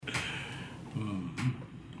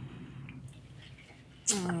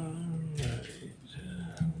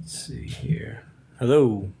Let's see here.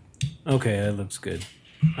 Hello. Okay, that looks good.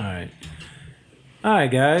 All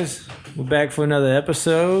right, guys. We're back for another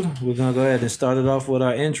episode. We're gonna go ahead and start it off with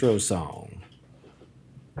our intro song.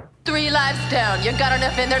 3 lives down. You got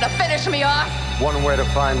enough in there to finish me off? One way to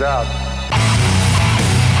find out.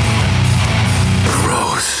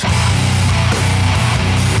 Gross.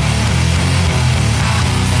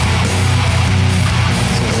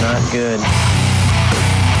 This is not good.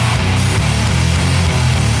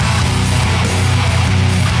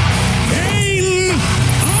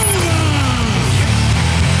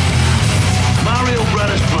 Mario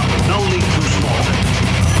Brothers Trumpet, no league too small.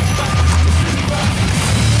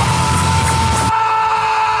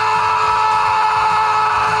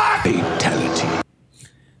 Fatality.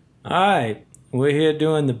 All right, we're here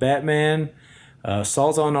doing the Batman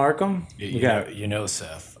Assault on Arkham. You know,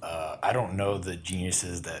 Seth, I don't know the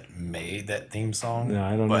geniuses that made that theme song. No,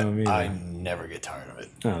 I don't but know them either. I never get tired of it.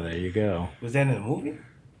 Oh, there you go. Was that in the movie?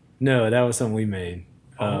 No, that was something we made.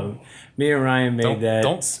 Me and Ryan made that.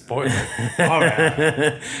 Don't spoil it. All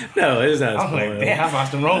right. No, it's not. I was spoiled. like, damn, I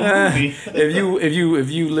watched the wrong movie.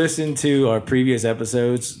 if you listen to our previous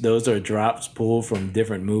episodes, those are drops pulled from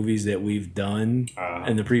different movies that we've done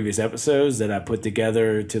in the previous episodes that I put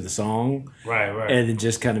together to the song. Right. And it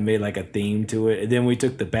just kind of made like a theme to it. And then we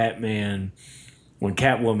took the Batman. When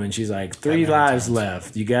Catwoman, she's like, 3 lives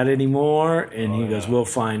left. You got any more? And he goes, we'll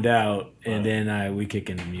find out. And then we kick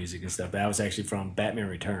in the music and stuff. That was actually from Batman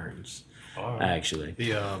Returns, actually.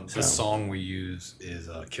 The song we use is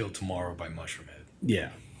Kill Tomorrow by Mushroomhead.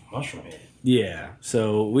 Yeah. Mushroomhead. Yeah.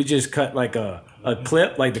 So we just cut like a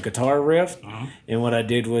clip, like the guitar riff. And what I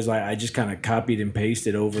did was I just kind of copied and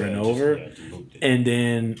pasted over and over. And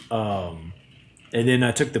then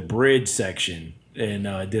I took the bridge section and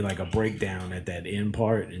did like a breakdown at that end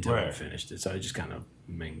part until I finished it. So I just kind of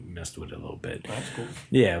messed with it a little bit. That's cool.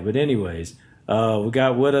 Yeah, but anyways, we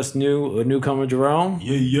got with us a newcomer, Jerome.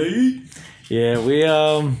 Yay. Yeah, we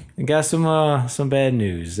got some bad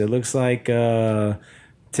news. It looks like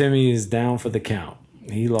Timmy is down for the count.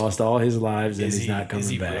 He lost all his lives and he's not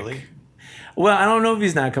coming back. Really? Well, I don't know if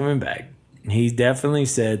he's not coming back. He definitely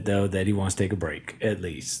said though that he wants to take a break, at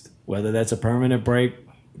least. Whether that's a permanent break,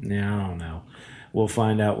 I don't know. We'll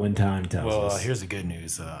find out when time tells us. Well, here's the good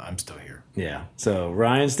news. I'm still here. Yeah. So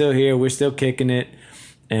Ryan's still here. We're still kicking it.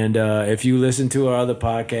 And if you listen to our other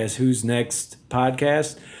podcast, Who's Next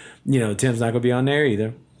podcast, Tim's not going to be on there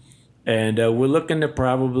either. And we're looking to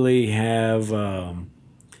probably have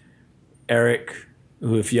Eric,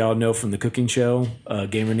 who, if y'all know from the cooking show,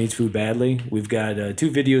 Gamer Needs Food Badly. We've got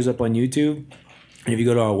 2 videos up on YouTube. And if you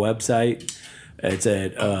go to our website, it's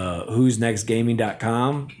at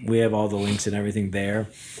who'snextgaming.com. We have all the links and everything there.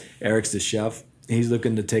 Eric's the chef. He's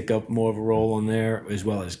looking to take up more of a role on there, as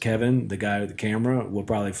well as Kevin, the guy with the camera. We'll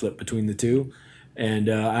probably flip between the two. And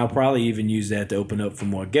I'll probably even use that to open up for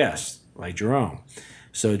more guests, like Jerome.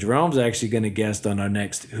 So Jerome's actually going to guest on our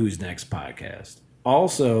next Who's Next podcast.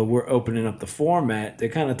 Also, we're opening up the format to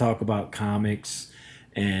kind of talk about comics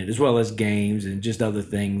and as well as games and just other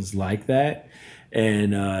things like that.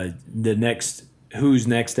 And the next Who's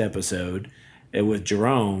Next episode with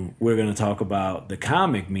Jerome, we're going to talk about the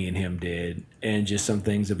comic me and him did and just some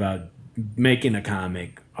things about making a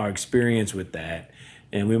comic, our experience with that.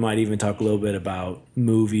 And we might even talk a little bit about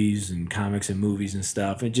movies and comics and movies and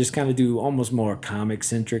stuff and just kind of do almost more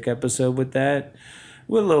comic-centric episode with that,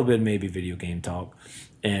 with a little bit maybe video game talk.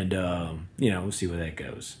 And, we'll see where that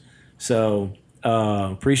goes. So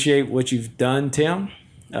appreciate what you've done, Tim.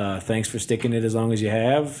 Thanks for sticking it as long as you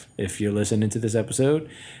have, if you're listening to this episode.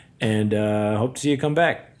 And hope to see you come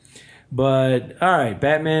back. But, all right,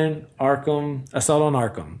 Batman, Arkham, Assault on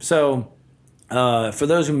Arkham. So, for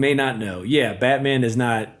those who may not know, Batman is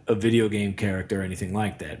not a video game character or anything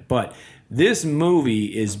like that. But this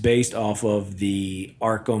movie is based off of the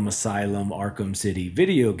Arkham Asylum, Arkham City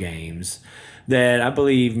video games that I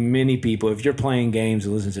believe many people, if you're playing games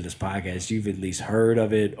and listen to this podcast, you've at least heard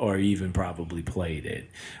of it or even probably played it.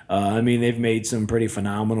 They've made some pretty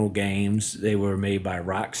phenomenal games. They were made by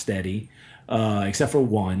Rocksteady, except for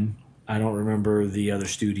one. I don't remember the other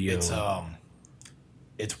studio.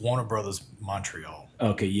 It's Warner Brothers Montreal.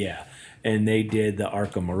 Okay, yeah. And they did the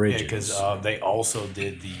Arkham Origins. Yeah, because they also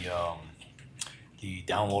did the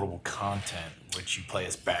downloadable content, which you play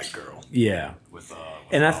as Batgirl. Yeah.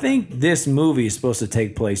 And I think this movie is supposed to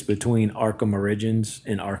take place between Arkham Origins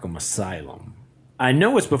and Arkham Asylum. I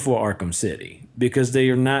know it's before Arkham City because they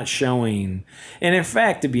are not showing. And in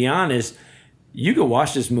fact, to be honest, you can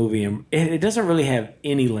watch this movie and it doesn't really have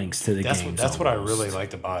any links to the game. That's what I really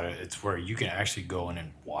liked about it. It's where you can actually go in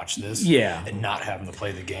and watch this, and not having to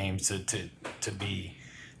play the game to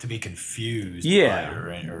be confused. Yeah,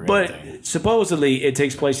 by it or but anything. supposedly it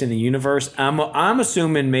takes place in the universe. I'm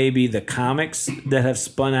assuming maybe the comics that have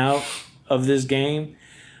spun out of this game.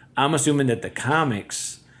 I'm assuming that the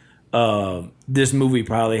comics, this movie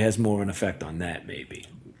probably has more of an effect on that. Maybe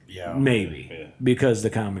because the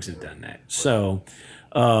comics have done that. So,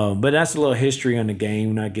 but that's a little history on the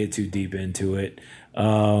game. Not get too deep into it.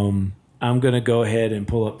 I'm gonna go ahead and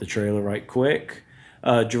pull up the trailer right quick.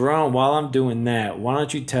 Jerome, while I'm doing that, why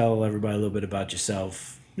don't you tell everybody a little bit about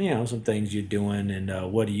yourself? Some things you're doing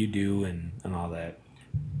and what do you do and all that.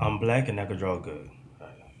 I'm black and I can draw good.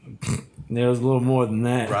 There's a little more than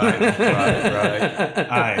that. Right.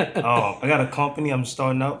 All right. I got a company. I'm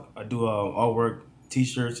starting up. I do artwork,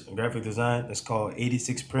 t-shirts, and graphic design. It's called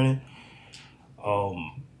 86 Printing.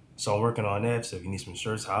 So I'm working on that. So if you need some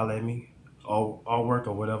shirts, holler at me. Artwork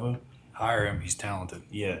or whatever. Hire him. He's talented.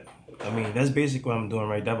 Yeah. I mean, that's basically what I'm doing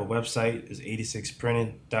right now. But website is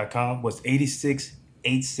 86printing.com. What's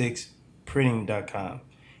 86printing.com.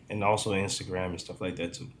 And also Instagram and stuff like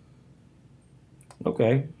that too.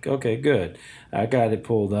 Okay, good. I got it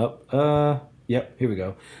pulled up. Yep, here we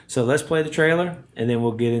go. So let's play the trailer, and then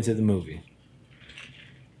we'll get into the movie.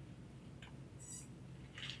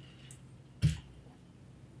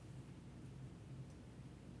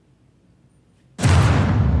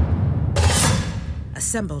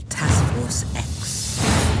 Assemble Task Force X.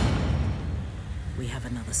 We have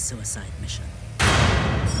another suicide mission.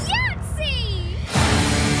 Yahtzee!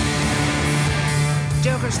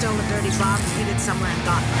 Joker stole a dirty bomb hid it somewhere in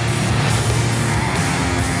Gotham.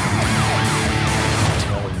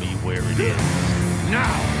 Tell me where it is.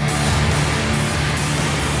 Now!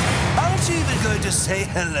 Aren't you even going to say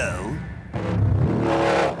hello?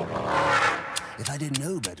 If I didn't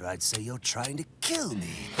know better, I'd say you're trying to kill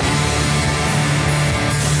me.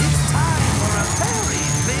 It's time for a very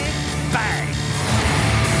big bang.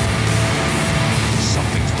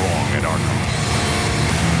 Something's wrong at Arkham.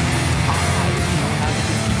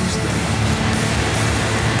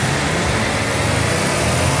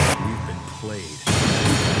 We've been played.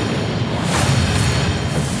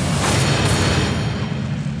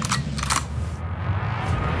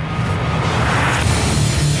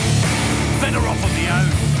 Better off on the own.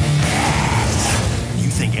 You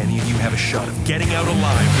think any of you have a shot of getting out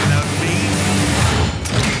alive without me?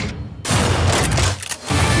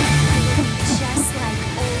 Just like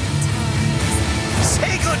old times.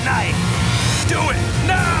 Say goodnight! Do it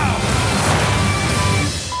now!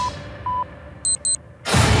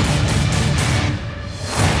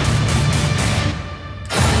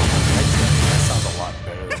 That sounds a lot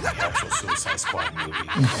better than the actual Suicide Squad movie.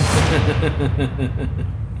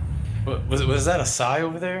 Was that a sigh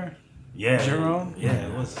over there? Yeah. Jerome? Yeah,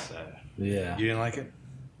 it was sad. Yeah. You didn't like it?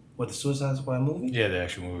 What, the Suicide Squad movie? Yeah, the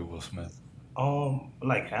actual movie, Will Smith.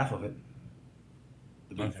 Like half of it.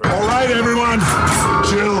 All right, everyone,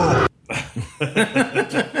 chill.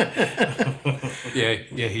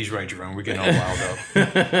 Yeah, he's right, Jerome. We're getting all wild up.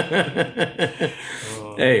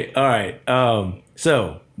 Hey, all right.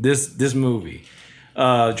 So this movie,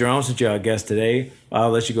 Jerome, since you're our guest today,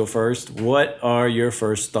 I'll let you go first. What are your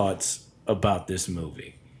first thoughts about this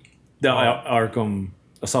movie? The Arkham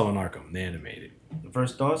Assault on Arkham, the animated. The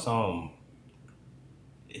first thoughts,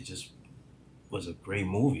 it just was a great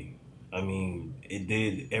movie. I mean, it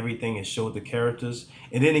did everything. It showed the characters.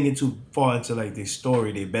 It didn't get too far into like their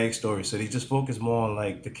story, their backstory. So they just focused more on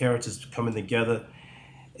like the characters coming together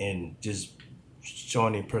and just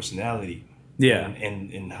showing their personality. Yeah.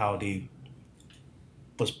 And how they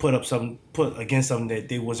was put against something that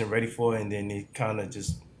they wasn't ready for, and then they kind of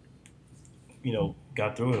just,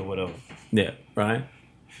 got through it or whatever. Yeah. Right.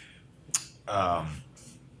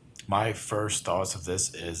 My first thoughts of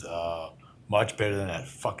this is much better than that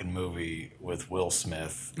fucking movie with Will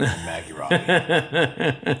Smith and Maggie Robbie.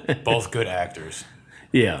 Both good actors.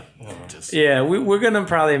 Yeah. We're gonna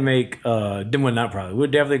probably make we're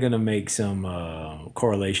definitely gonna make some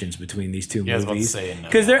correlations between these two Yeah, I was about to movies say,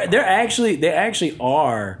 because there actually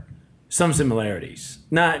are some similarities,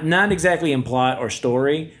 not exactly in plot or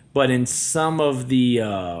story, but in some of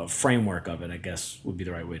the framework of it, I guess would be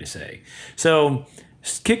the right way to say. So,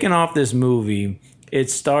 kicking off this movie, it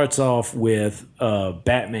starts off with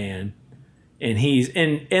Batman, and he's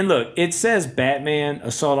and look, it says Batman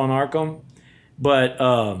Assault on Arkham. But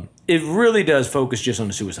it really does focus just on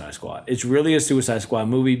the Suicide Squad. It's really a Suicide Squad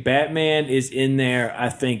movie. Batman is in there, I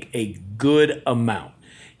think, a good amount.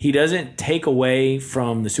 He doesn't take away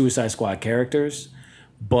from the Suicide Squad characters,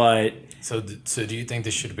 but So do you think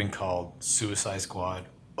this should have been called Suicide Squad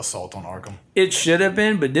Assault on Arkham? It should have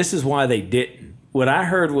been, but this is why they didn't. What I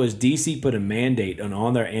heard was DC put a mandate on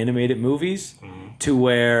all their animated movies to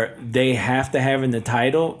where they have to have in the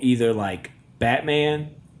title either like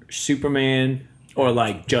Batman, Superman, or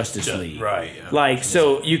like Justice League. Right. Yeah. Like,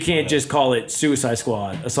 so you can't just call it Suicide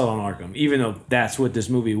Squad Assault on Arkham, even though that's what this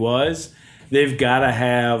movie was. They've got to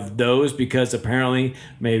have those because apparently,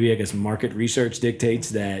 maybe I guess market research dictates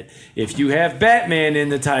that if you have Batman in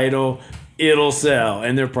the title, it'll sell,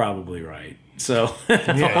 and they're probably right. So,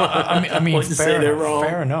 I mean,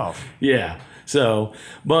 fair enough. Yeah. So,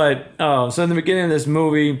 but so in the beginning of this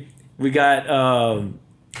movie, we got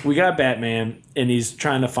Batman, and he's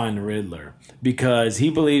trying to find the Riddler because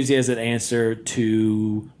he believes he has an answer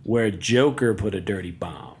to where Joker put a dirty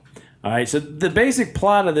bomb. All right. So the basic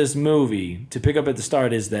plot of this movie, to pick up at the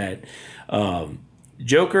start, is that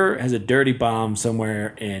Joker has a dirty bomb somewhere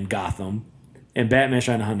in Gotham, and Batman's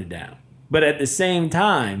trying to hunt it down. But at the same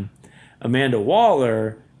time, Amanda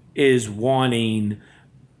Waller is wanting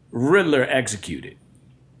Riddler executed.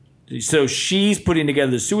 So she's putting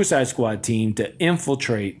together the Suicide Squad team to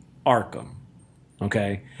infiltrate Arkham.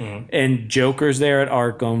 Okay? Mm-hmm. And Joker's there at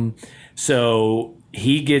Arkham. So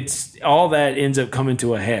he gets... All that ends up coming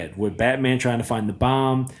to a head with Batman trying to find the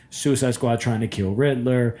bomb, Suicide Squad trying to kill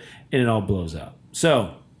Riddler, and it all blows up.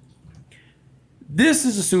 So this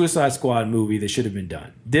is a Suicide Squad movie that should have been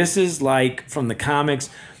done. This is like from the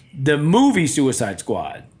comics... The movie Suicide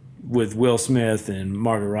Squad with Will Smith and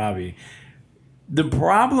Margot Robbie. The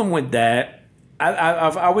problem with that,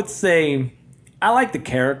 I would say, I like the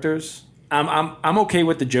characters. I'm okay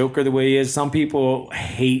with the Joker the way he is. Some people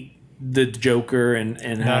hate the Joker and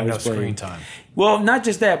how he's playing. Screen time. Well, not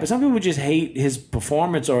just that, but some people just hate his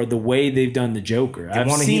performance or the way they've done the Joker. They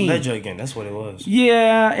want to Heath Ledger again. That's what it was.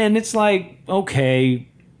 Yeah, and it's like, okay.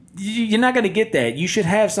 You're not going to get that. You should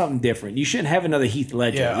have something different. You shouldn't have another Heath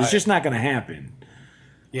Ledger. Yeah, it's just not going to happen.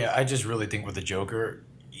 Yeah, I just really think with the Joker,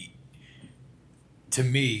 to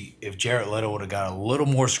me, if Jared Leto would have got a little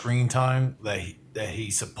more screen time that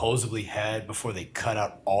he supposedly had before they cut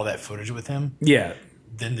out all that footage with him, yeah,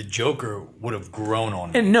 then the Joker would have grown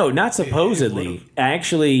on me. And no, not supposedly.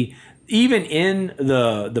 Actually, even in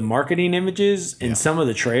the marketing images and some of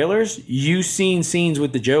the trailers, you've seen scenes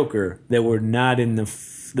with the Joker that were not in the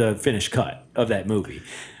finished cut of that movie.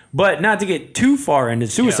 But not to get too far into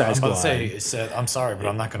Suicide Squad. I'm about to say, I'm sorry, but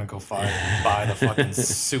I'm not going to go buy the fucking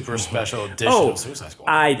super special edition of Suicide Squad.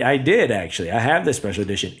 I did actually. I have the special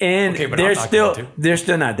edition, and okay, but they're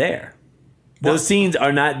still not there. Those scenes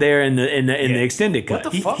are not there in the extended cut.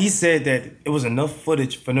 What the fuck? He said that it was enough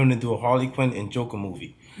footage for them to do a Harley Quinn and Joker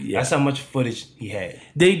movie. Yeah. That's how much footage he had.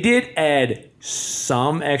 They did add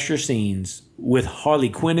some extra scenes with Harley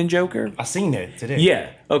Quinn and Joker. I seen that today.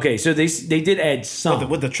 Yeah. Okay. So they did add some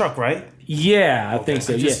with the truck, right? Yeah, I think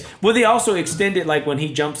so. Yeah. Well, they also extended like when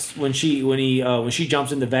she jumps in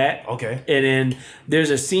the vat. Okay. And then there's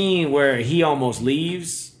a scene where he almost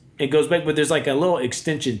leaves and goes back, but there's like a little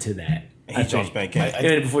extension to that. He jumps back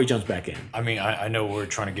in. Before he jumps back in. I mean, I know we're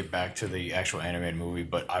trying to get back to the actual animated movie,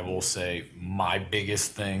 but I will say my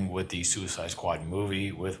biggest thing with the Suicide Squad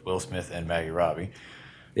movie with Will Smith and Maggie Robbie,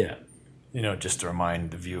 yeah, just to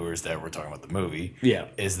remind the viewers that we're talking about the movie, yeah,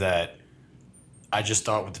 is that I just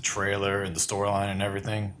thought with the trailer and the storyline and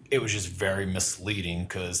everything, it was just very misleading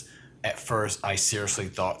because at first I seriously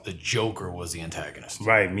thought the Joker was the antagonist.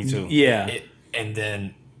 Right, me too. Yeah. And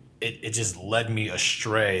then it just led me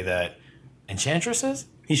astray that Enchantress is?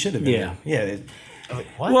 He should have been. Yeah.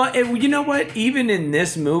 What? Well, you know what? Even in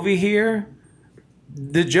this movie here,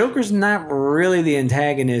 the Joker's not really the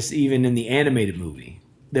antagonist. Even in the animated movie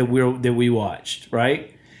that we watched,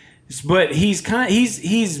 right? But he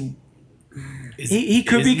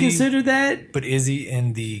could be considered that. But is he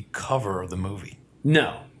in the cover of the movie?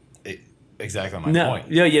 No. Exactly my point.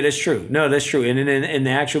 Yeah, that's true. No, that's true. And in the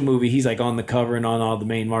actual movie, he's like on the cover and on all the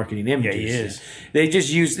main marketing images. Yeah, he is. They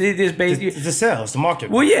just basically the sales, the market.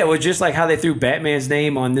 Well, yeah, well, just like how they threw Batman's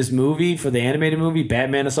name on this movie for the animated movie,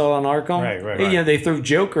 Batman Assault on Arkham. Right. You know, they threw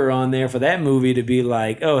Joker on there for that movie to be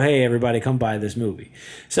like, oh, hey, everybody, come buy this movie.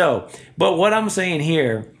 So, but what I'm saying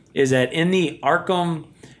here is that in the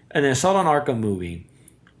Assault on Arkham movie,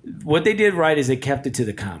 what they did right is they kept it to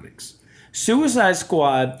the comics. Suicide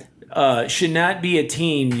Squad should not be a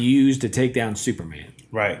team used to take down Superman.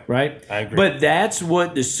 Right. I agree. But that's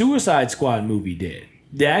what the Suicide Squad movie did.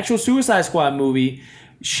 The actual Suicide Squad movie,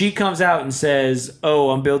 she comes out and says,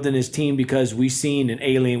 oh, I'm building this team because we've seen an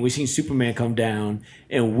alien, we've seen Superman come down,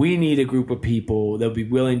 and we need a group of people that'll be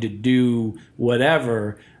willing to do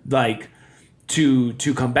whatever, like, to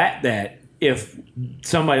combat that. if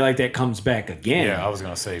somebody like that comes back again. Yeah, I was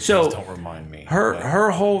gonna say. So please don't remind me. Her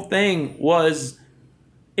whole thing was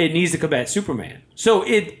it needs to combat Superman. So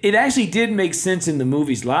it actually did make sense in the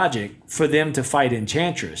movie's logic for them to fight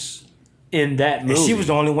Enchantress in that movie. And she was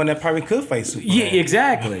the only one that probably could fight Superman. Yeah,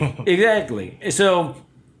 exactly. So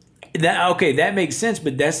that makes sense,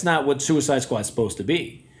 but that's not what Suicide Squad's supposed to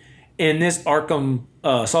be. In this Arkham,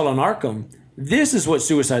 Assault on Arkham, this is what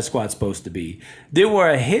Suicide Squad's supposed to be. They were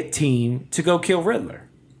a hit team to go kill Riddler.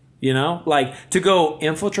 You know? Like, to go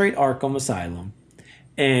infiltrate Arkham Asylum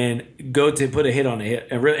and go to put a hit on a hit.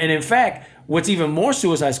 And in fact, what's even more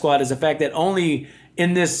Suicide Squad is the fact that only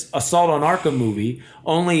in this Assault on Arkham movie,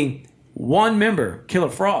 only one member, Killer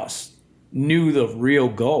Frost, knew the real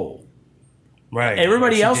goal. Right.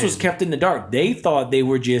 Everybody else was kept in the dark. They thought they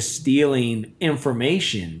were just stealing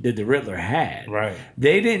information that the Riddler had. Right.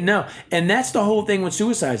 They didn't know. And that's the whole thing with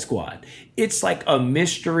Suicide Squad. It's like a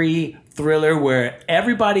mystery thriller where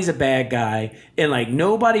everybody's a bad guy and like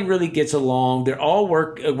nobody really gets along. They're all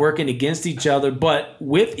working against each other, but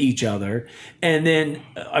with each other. And then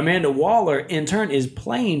Amanda Waller, in turn, is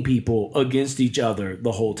playing people against each other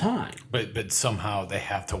the whole time. But somehow they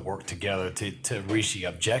have to work together to reach the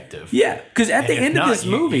objective. Yeah, because at the end of this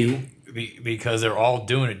movie... Because they're all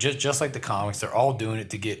doing it, just like the comics, they're all doing it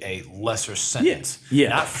to get a lesser sentence. Yeah.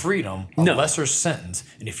 Not freedom, a lesser sentence.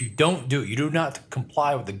 And if you don't do it, you do not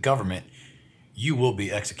comply with the government, you will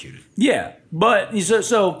be executed. Yeah, but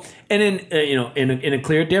so and then in a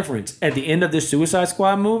clear difference, at the end of this Suicide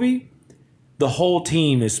Squad movie, the whole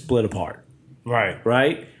team is split apart.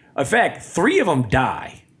 Right? In fact, 3 of them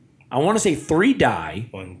die. I want to say 3 die.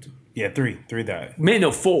 1, 2, yeah, 3 died. Man,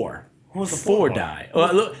 no, 4. Who was the 4 4th die?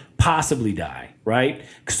 Look, possibly die. Right?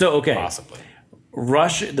 So okay, possibly.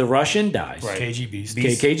 The Russian dies. Right. KG Beast.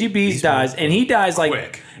 KG Beast dies, and he dies like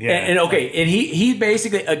quick. Yeah. And he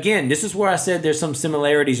basically, again, this is where I said there's some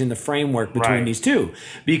similarities in the framework between these two,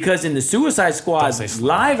 because in the Suicide Squad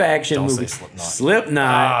live action movie,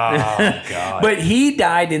 Slipknot, oh, God. but he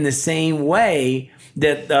died in the same way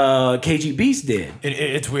that KG Beast did.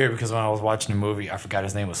 It's weird because when I was watching the movie, I forgot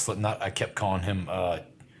his name was Slipknot. I kept calling him.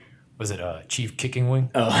 Was it Chief Kicking Wing?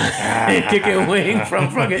 Oh, Kicking Wing from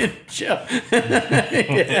fucking show.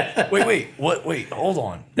 Yeah. Wait, what? Wait, hold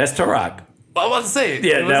on. That's Turok. I was about to say it.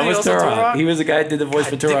 Yeah, that was Turok. He was the guy that did the voice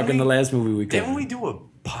for Turok in the last movie we covered. Didn't we do a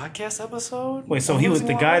podcast episode? Wait, so he was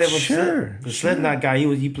the guy that was the Slipknot guy.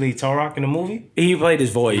 He played Turok in the movie. He played his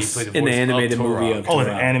voice in the animated movie of Turok. Oh,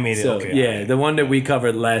 the animated. So, okay. Yeah, the one that we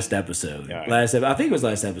covered last episode. Yeah. I think it was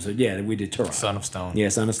last episode. Yeah, we did Turok. Son of Stone. Yeah,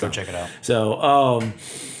 Son of Stone. Go check it out. So,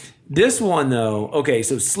 this one though, okay,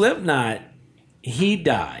 so Slipknot, he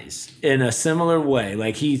dies in a similar way.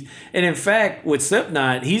 And in fact, with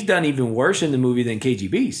Slipknot, he's done even worse in the movie than KG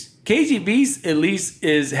Beast. KG Beast at least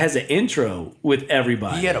has an intro with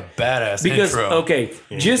everybody. He had a badass intro. Okay,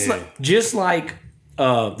 just like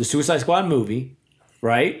the Suicide Squad movie,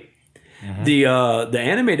 right? Mm-hmm. The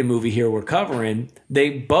animated movie here we're covering,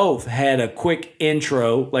 they both had a quick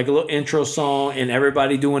intro, like a little intro song, and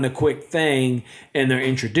everybody doing a quick thing, and they're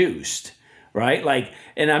introduced, right? Like,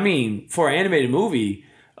 and I mean, for an animated movie,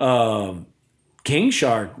 King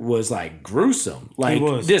Shark was like gruesome. Like,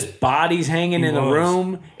 this body's hanging in the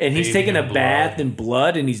room, and he's taking a bath in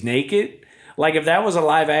blood, and he's naked. Like, if that was a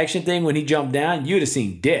live action thing when he jumped down, you'd have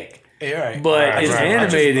seen dick. Yeah, right. But it's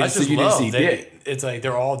animated, so you didn't see dick. It's like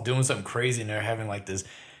they're all doing something crazy and they're having like this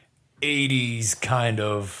 80s kind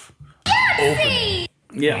of opening.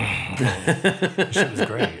 Yeah. Shit was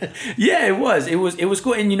great. Yeah, it was. It was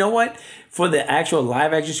cool. And you know what? For the actual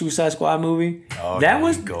live action Suicide Squad movie, that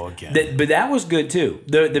was but that was good too.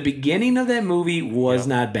 The beginning of that movie was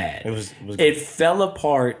not bad. It was it fell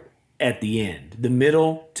apart at the end, the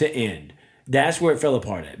middle to end. That's where it fell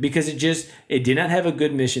apart at, because it did not have a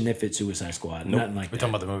good mission that fit Suicide Squad. Nope. Nothing like that. We're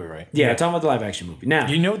talking about the movie, right? Yeah, we're talking about the live action movie. Now,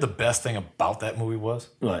 you know what the best thing about that movie was?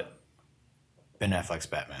 What? Ben Affleck's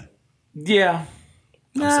Batman. Yeah.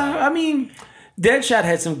 I mean, Deadshot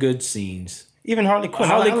had some good scenes. Even Harley Quinn.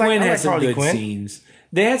 Harley Quinn had some good scenes.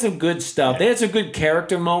 They had some good stuff. They had some good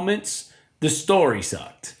character moments. The story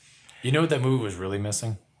sucked. You know what that movie was really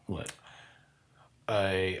missing? What?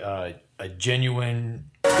 A genuine...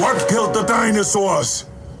 What killed the dinosaurs?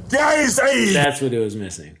 The Ice Age! That's what it was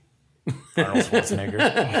missing. Arnold Schwarzenegger.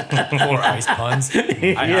 Or ice puns.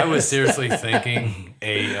 I was seriously thinking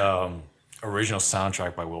a original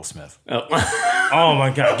soundtrack by Will Smith. Oh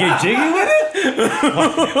my God. Get jiggy with it?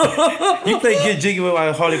 You play Get Jiggy with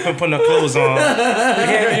like Harley Quinn putting her clothes on.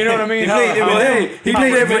 You know what I mean? He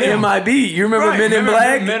played that for MIB. You remember Men in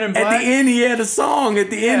Black? At the end, he had a song at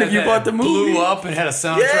the end if you bought the movie. Blew up and had a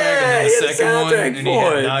soundtrack, and then the second one, and he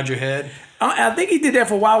had Nod Your Head. I think he did that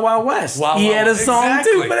for Wild Wild West. Wild he Wild- had a song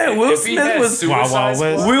exactly. too for that. Will If he Smith had was Suicide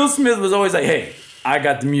Squad- Will Smith was always like, "Hey, I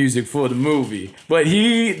got the music for the movie," but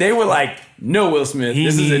they were like, "No, Will Smith,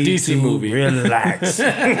 this is a DC movie. Relax."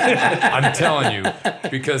 I'm telling you,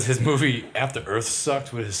 because his movie After Earth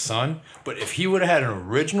sucked with his son. But if he would have had an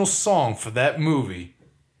original song for that movie,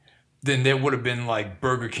 then there would have been like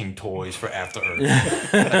Burger King toys for After Earth.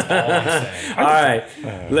 That's all I'm saying. All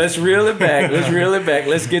right, let's reel it back.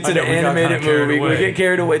 Let's get to the animated movie. We get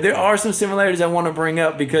carried away. There are some similarities I want to bring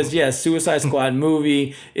up because yes, Suicide Squad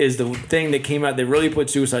movie is the thing that came out that really put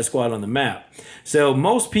Suicide Squad on the map. So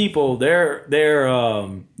most people, their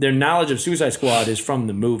knowledge of Suicide Squad is from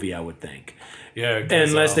the movie, I would think. Yeah,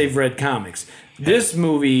 unless they've read comics. This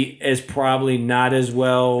movie is probably not as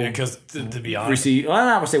well because to be honest, received. Well,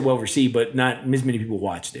 I would say well received, but not as many people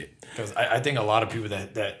watched it. Because I think a lot of people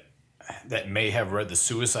that may have read the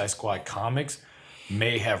Suicide Squad comics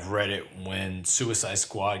may have read it when Suicide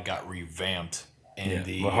Squad got revamped in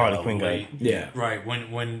the Harley Quinn late, yeah, right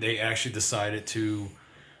when they actually decided to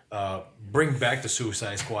bring back the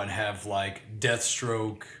Suicide Squad and have like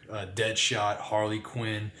Deathstroke, Deadshot, Harley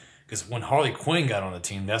Quinn. Because when Harley Quinn got on the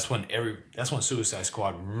team, that's when Suicide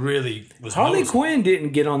Squad really was. Harley Quinn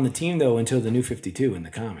didn't get on the team though until the New 52 in the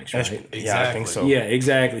comics, right? Exactly. Yeah, I think so. Yeah,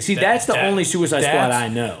 exactly. See, that's the only Suicide Squad I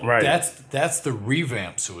know. Right. That's the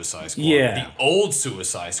revamped Suicide Squad. Yeah. The old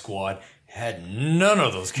Suicide Squad had none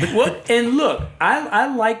of those characters. Well, and look, I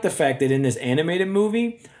like the fact that in this animated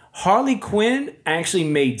movie, Harley Quinn actually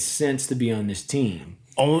made sense to be on this team.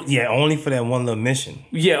 Only for that one little mission.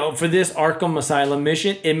 Yeah, for this Arkham Asylum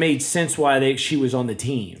mission, it made sense why she was on the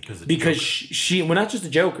team because she, well, not just the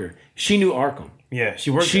Joker, she knew Arkham. Yeah,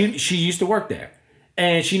 she worked. She used to work there,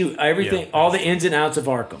 and she knew everything, all the ins and outs of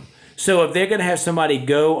Arkham. So if they're gonna have somebody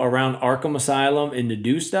go around Arkham Asylum and to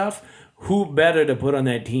do stuff, who better to put on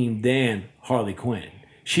that team than Harley Quinn?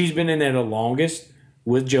 She's been in there the longest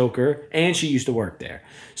with Joker, and she used to work there.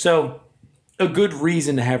 So a good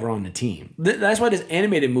reason to have her on the team. That's why this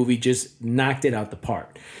animated movie just knocked it out the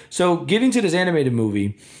park. So getting to this animated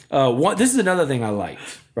movie, this is another thing I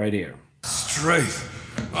liked right here. Straight.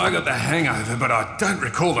 I got the hangover, but I don't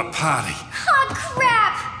recall the party. Oh,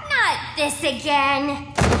 crap! Not this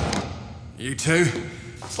again. You two?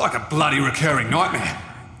 It's like a bloody recurring nightmare.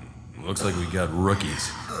 Looks like we got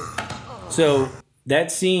rookies. So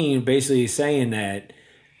that scene basically is saying that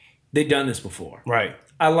they've done this before. Right.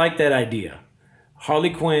 I like that idea.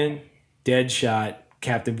 Harley Quinn, Deadshot,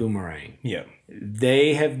 Captain Boomerang. Yeah.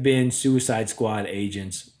 They have been Suicide Squad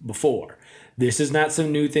agents before. This is not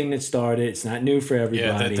some new thing that started. It's not new for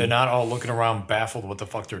everybody. Yeah, they're not all looking around baffled what the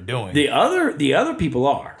fuck they're doing. The other people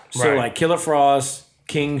are. So Right. like Killer Frost,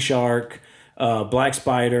 King Shark, Black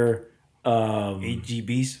Spider, KG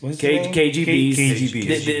Beast. What's his name? KG Beast. KG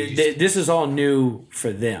Beast. This is all new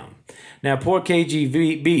for them. Now, poor KG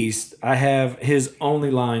Beast, I have his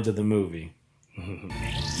only lines of the movie.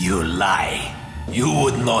 You lie. You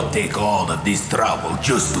would not take all of this trouble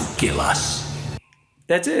just to kill us.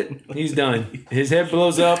 That's it. He's done. His head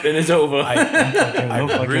blows up and it's over.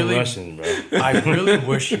 I really, Russian, bro. I really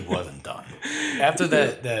wish he wasn't done. After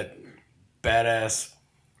that badass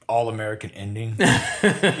all-American ending,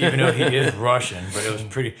 even though he is Russian, but it was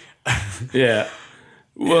pretty. Yeah.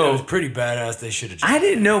 Well, it was pretty badass. They should have. I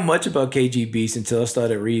didn't know much about KG Beast until I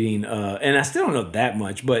started reading, and I still don't know that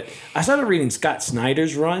much, but I started reading Scott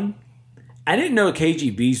Snyder's run. I didn't know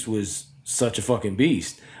KG Beast was such a fucking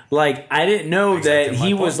beast. Like, I didn't know that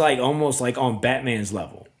he was like almost like on Batman's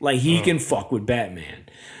level. Like, he can fuck with Batman.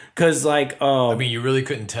 Cause like, I mean, you really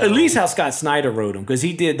couldn't tell. At least how Scott Snyder wrote him, because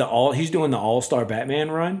he's doing the All-Star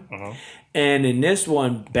Batman run, and in this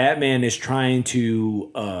one, Batman is trying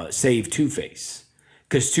to save Two-Face,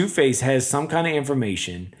 because Two-Face has some kind of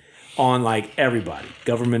information on like everybody,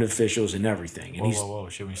 government officials and everything. And whoa!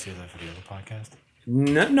 Should we say that for the other podcast?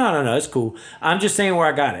 No, it's cool. I'm just saying where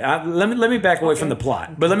I got it. Let me back away from the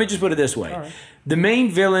plot, but let me just put it this way: right. The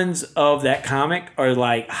main villains of that comic are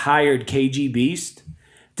like hired KG Beast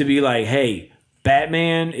to be like, hey,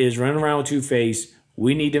 Batman is running around with Two-Face.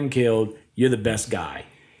 We need him killed. You're the best guy.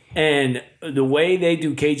 And the way they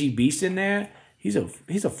do KG Beast in there, he's a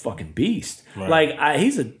fucking beast. Right.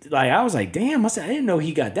 I was like, damn, I didn't know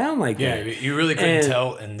he got down like that. Yeah, you really couldn't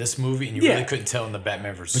tell in this movie, and you really couldn't tell in the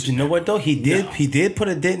Batman versus. But you know what though? He did put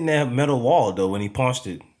a dent in that metal wall though when he punched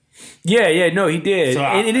it. Yeah, no, he did. So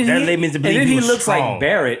that led me to believe and then he he was looks strong. like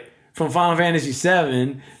Barrett from Final Fantasy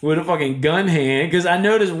VII with a fucking gun hand, because I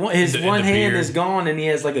noticed his one hand is gone and he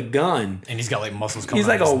has like a gun. And he's got like muscles coming He's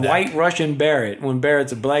like out a of his white neck. Russian Barrett when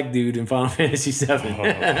Barrett's a black dude in Final Fantasy VII.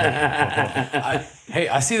 Hey,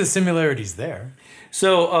 I see the similarities there.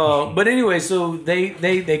 So, but anyway, so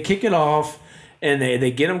they kick it off and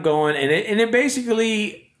they get him going. And it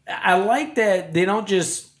basically, I like that they don't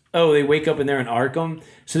just, they wake up and they're in Arkham.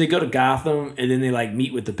 So they go to Gotham and then they like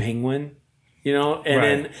meet with the Penguin. You know,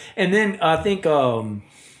 and then I think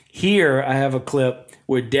here I have a clip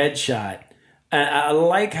where Deadshot. And I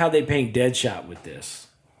like how they paint Deadshot with this.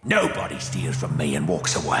 Nobody steals from me and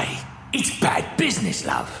walks away. It's bad business,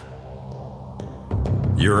 love.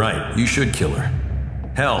 You're right. You should kill her.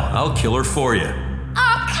 Hell, I'll kill her for you.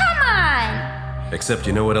 Oh, come on! Except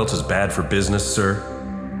you know what else is bad for business, sir?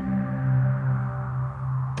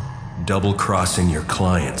 Double-crossing your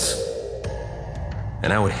clients.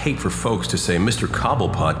 And I would hate for folks to say Mr.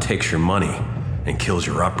 Cobblepot takes your money and kills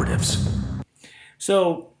your operatives.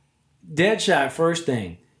 So, Deadshot, first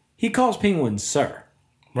thing, he calls Penguin sir.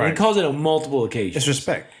 Right. He calls it on multiple occasions. It's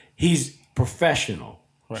respect. He's professional.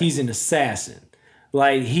 Right. He's an assassin.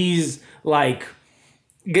 Like, he's like,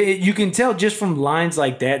 you can tell just from lines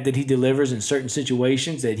like that he delivers in certain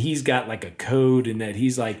situations that he's got like a code and that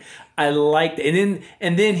he's like, I like that.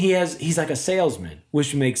 And then he's like a salesman,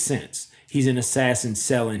 which makes sense. He's an assassin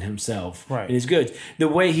selling himself and his goods. The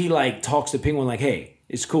way he like talks to Penguin, like, hey,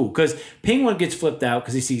 it's cool. Because Penguin gets flipped out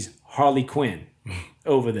because he sees Harley Quinn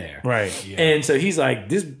over there. Right. Yeah. And so he's like,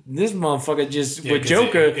 this motherfucker just, with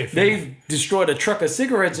Joker, they destroyed a truck of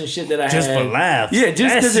cigarettes and shit that I just had. for laughs. Yeah,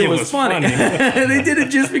 just because it was funny. They did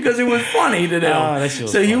it just because it was funny to them. Oh, that shit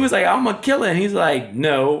was so he funny. was like, I'm going to kill it. And he's like,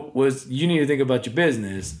 no, you need to think about your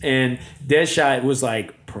business. And Deadshot was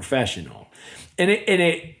like professional. And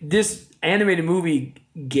this animated movie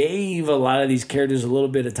gave a lot of these characters a little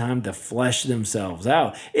bit of time to flesh themselves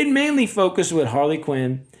out. It mainly focused with Harley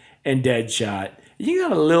Quinn and Deadshot. You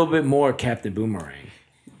got a little bit more Captain Boomerang.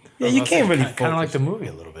 Yeah, you can't really kind of like the movie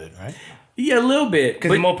a little bit, right? Yeah, a little bit.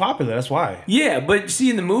 Because they're more popular, that's why. Yeah, but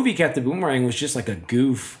see, in the movie, Captain Boomerang was just like a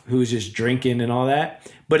goof who was just drinking and all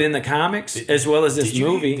that. But in the comics, as well as this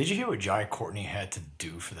movie... Did you hear what Jai Courtney had to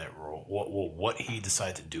do for that role? What he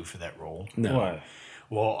decided to do for that role? No. What?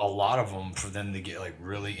 Well, a lot of them, for them to get like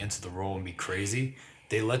really into the role and be crazy,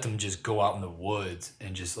 they let them just go out in the woods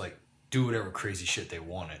and just like do whatever crazy shit they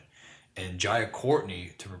wanted. And Jai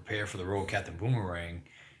Courtney, to prepare for the role of Captain Boomerang,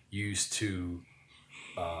 used to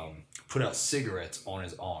put out cigarettes on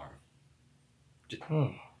his arm.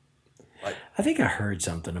 Like, I think I heard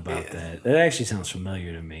something about that. That actually sounds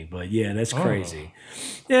familiar to me. But yeah, that's crazy.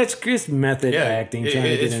 Yeah, it's just method acting. Trying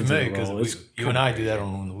to get into the role. because you and I do that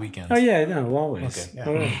on the weekends. Oh yeah, no, always. Okay, yeah.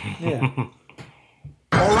 All right, yeah.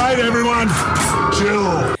 All right, everyone,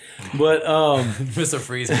 chill. But Mr.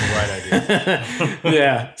 Freeze has the right idea.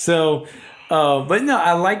 yeah. So, but no,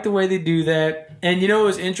 I like the way they do that. And you know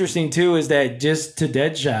what's interesting too is that just to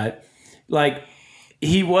Deadshot, like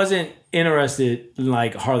he wasn't interested in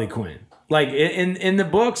like Harley Quinn. Like in the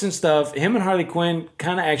books and stuff, him and Harley Quinn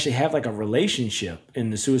kind of actually have like a relationship in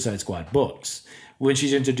the Suicide Squad books when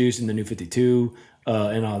she's introduced in the New 52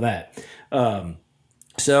 and all that.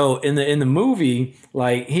 So in the movie,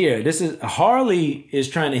 like here, this is Harley is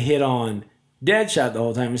trying to hit on Deadshot the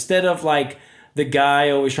whole time instead of like the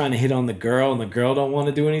guy always trying to hit on the girl and the girl don't want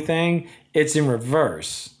to do anything. It's in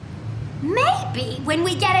reverse. Maybe when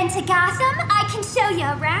we get into Gotham, I can show you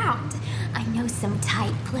around. I know some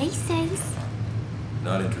tight places.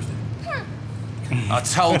 Not interested. I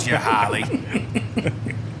told you, Harley.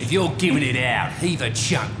 If you're giving it out, heave a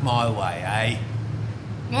chunk my way, eh?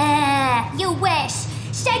 Nah, you wish.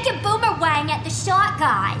 Shake a boomerang at the short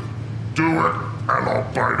guy. Do it, and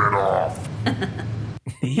I'll bite it off.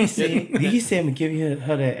 Did he say I'm gonna give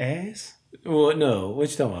her that ass? Well, no. What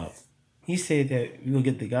you talking about? He said that we gonna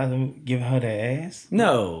get the guys and give her that ass?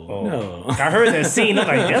 No. I heard that scene. I'm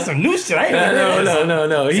like, that's some new shit. I ain't heard that.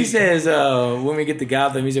 No. He says when we get to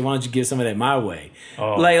Gotham, he said, "Why don't you give some of that my way?"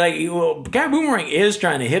 Oh. Well, Guy Boomerang is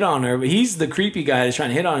trying to hit on her, but he's the creepy guy that's trying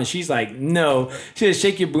to hit on her. And she's like, "No." She says,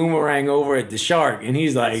 "Shake your boomerang over at the shark," and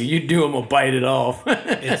he's like, "You do, I'm gonna bite it off."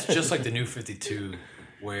 It's just like the New 52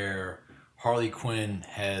 where Harley Quinn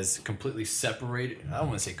has completely separated, I don't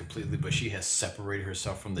want to say completely, but she has separated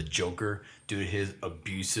herself from the Joker due to his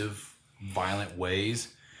abusive, violent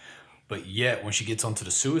ways. But yet, when she gets onto the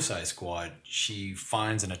Suicide Squad, she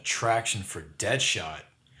finds an attraction for Deadshot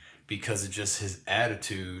because of just his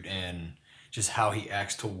attitude and just how he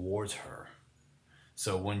acts towards her.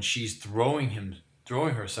 So when she's throwing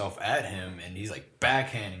herself at him and he's like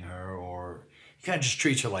backhanding her or he kind of just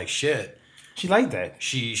treats her like shit, She liked that.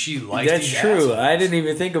 She likes. That's these true. assholes. I didn't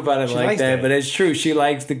even think about it She like likes that, that. but it's true. She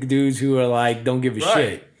likes the dudes who are like, don't give a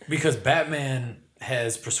shit. Because Batman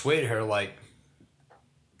has persuaded her like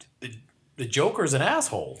the Joker's an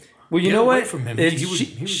asshole. Well, you Get know away what? From him, It- he would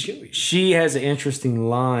kill you. She has an interesting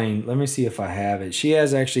line. Let me see if I have it. She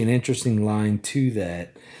has actually an interesting line to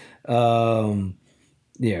that.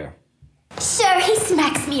 Yeah. Sure, he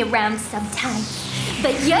smacks me around sometimes,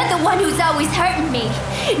 but you're the one who's always hurting me.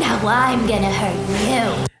 Now I'm gonna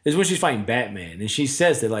hurt you. Is when she's fighting Batman, and she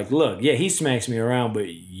says that, like, look, yeah, he smacks me around, but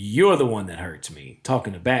you're the one that hurts me.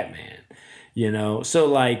 Talking to Batman, you know. So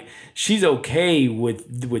like, she's okay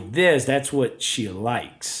with this. That's what she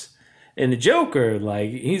likes. And the Joker, like,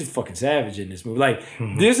 he's a fucking savage in this movie. Like,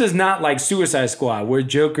 this is not like Suicide Squad where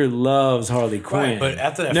Joker loves Harley Quinn. Right, but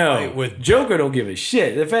after that no, fight with Joker don't give a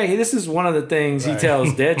shit. In fact, this is one of the things he tells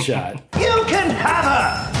Deadshot. You can have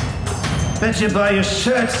her! Bet you buy your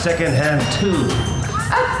shirt secondhand, too.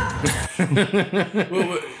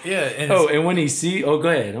 yeah. And and when he go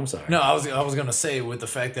ahead. I'm sorry. No, I was gonna say with the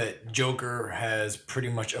fact that Joker has pretty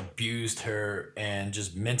much abused her and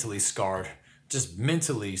just mentally scarred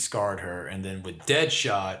her, and then with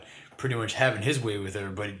Deadshot pretty much having his way with her,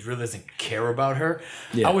 but he really doesn't care about her.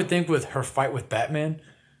 Yeah. I would think with her fight with Batman,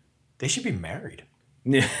 they should be married.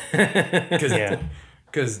 Yeah.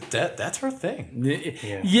 Because that's her thing.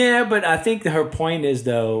 Yeah, but I think that her point is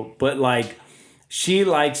though, but like she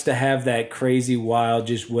likes to have that crazy wild,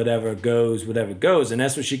 just whatever goes, and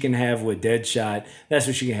that's what she can have with Deadshot. That's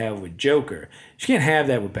what she can have with Joker. She can't have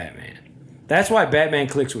that with Batman. That's why Batman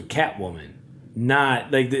clicks with Catwoman.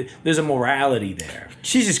 Not like there's a morality there.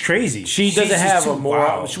 She's just crazy. She doesn't have a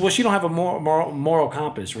moral. Wow. Well, she don't have a moral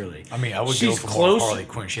compass really. I mean, I would She's go for close. Harley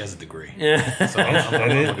Quinn. She has a degree. Yeah. So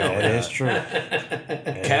That is true.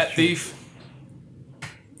 Cat thief,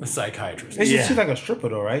 a psychiatrist. She's like a stripper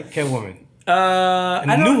though, right? Catwoman. And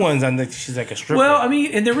the new ones, I think she's like a stripper. Well, I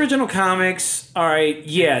mean, in the original comics, all right,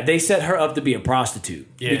 yeah, they set her up to be a prostitute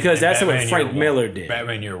because that's Batman what Frank Year Miller One. did.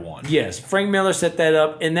 Batman Year One. Yes, Frank Miller set that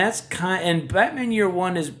up, and that's and Batman Year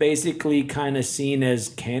One is basically kind of seen as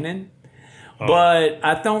canon. But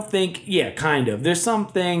I don't think, kind of. There's some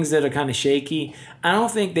things that are kind of shaky. I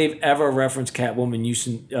don't think they've ever referenced Catwoman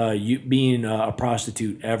being a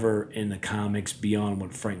prostitute ever in the comics beyond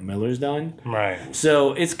what Frank Miller's done. Right.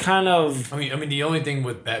 So it's kind of. I mean, the only thing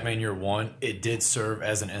with Batman Year One, it did serve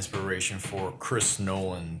as an inspiration for Chris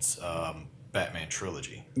Nolan's Batman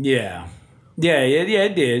trilogy. Yeah. Yeah,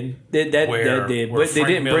 it did. That did. But they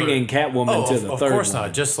didn't bring in Catwoman to the third one. Of course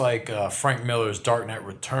not. Just like Frank Miller's Dark Knight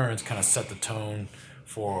Returns kind of set the tone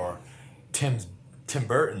for Tim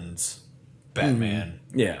Burton's Batman.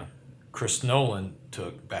 Yeah. Chris Nolan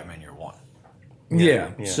took Batman Year One.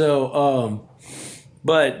 Yeah. So,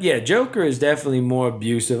 but yeah, Joker is definitely more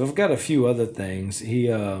abusive. I've got a few other things.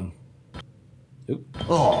 He,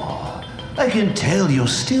 Oh, I can tell you're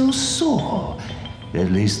still sore. At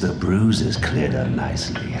least the bruise is cleared up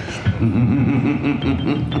nicely.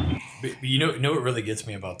 But you know what really gets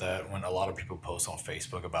me about that? When a lot of people post on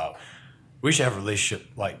Facebook about we should have a relationship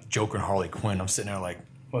like Joker and Harley Quinn. I'm sitting there like,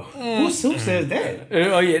 who says that?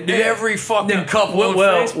 Oh yeah, every fucking couple. on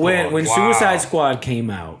Well, Facebook. when Suicide Squad came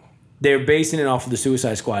out, they're basing it off of the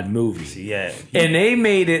Suicide Squad movie. Yeah. And they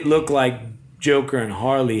made it look like Joker and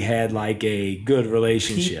Harley had like a good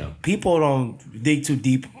relationship. People don't dig too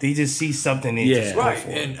deep. They just see something and just go right. for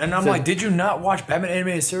it. And I'm like, did you not watch Batman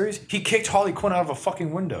animated series? He kicked Harley Quinn out of a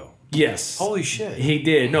fucking window. Yes. Holy shit. He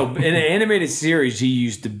did. No, in the animated series, he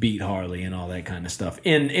used to beat Harley and all that kind of stuff.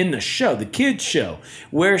 In the show, the kids show,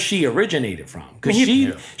 where she originated from. Because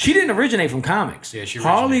she didn't originate from comics. Yeah, she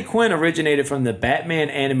Harley Quinn originated from the Batman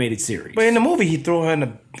animated series. But in the movie, he threw her in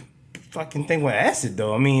the fucking thing with acid,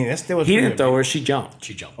 though. I mean, that still was. He didn't throw her. She jumped.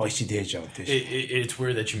 Oh, she did jump. It's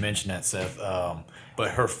weird that you mentioned that, Seth.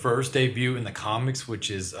 But her first debut in the comics, which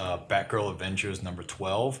is Batgirl Adventures number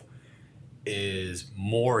 12, is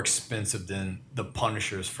more expensive than the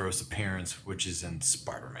Punisher's first appearance, which is in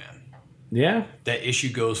Spider-Man. Yeah. That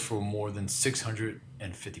issue goes for more than $650.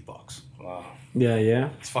 Wow. Yeah.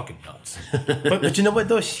 It's fucking nuts. but you know what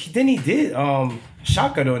though? He did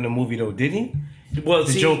Shaka though in the movie though, didn't he? Well,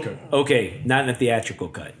 the Joker. Okay, not in the theatrical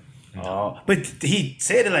cut. Oh, but he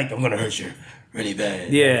said it like, I'm gonna hurt you really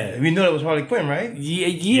bad. Yeah. We know that was Harley Quinn, right?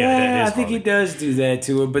 Yeah, I think he does do that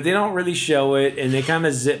to her, but they don't really show it, and they kind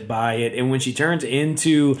of zip by it. And when she turns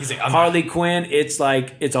into Harley Quinn, it's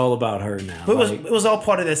like it's all about her now. But it was all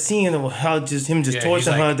part of that scene of how him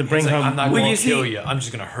torturing her to bring her. I'm not going to kill you. I'm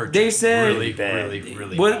just going to hurt you. They said really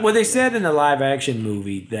bad. What they said in the live action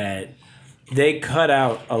movie that they cut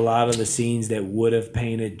out a lot of the scenes that would have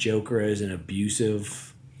painted Joker as an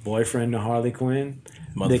abusive boyfriend to Harley Quinn.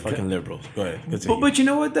 Motherfucking liberals. Go ahead. Continue. But you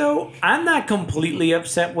know what though? I'm not completely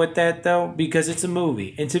upset with that though, because it's a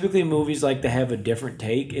movie. And typically movies like to have a different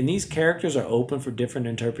take. And these characters are open for different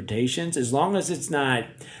interpretations as long as it's not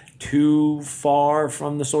too far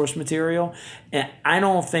from the source material. And I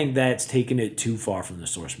don't think that's taking it too far from the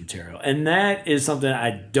source material. And that is something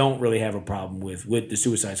I don't really have a problem with the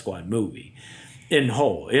Suicide Squad movie. In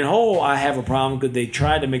whole, I have a problem because they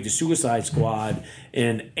tried to make the Suicide Squad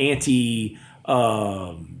an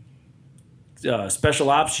special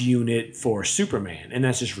ops unit for Superman, and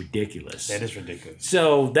that's just ridiculous. That is ridiculous.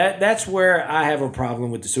 So that's where I have a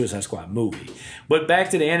problem with the Suicide Squad movie. But back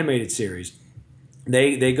to the animated series,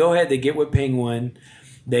 they go ahead, they get with Penguin,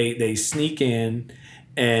 they sneak in,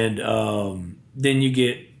 and then you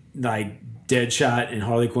get like Deadshot and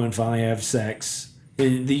Harley Quinn finally have sex.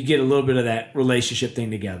 And you get a little bit of that relationship thing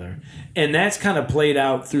together. And that's kind of played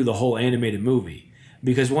out through the whole animated movie.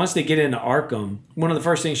 Because once they get into Arkham, one of the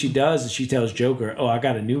first things she does is she tells Joker, I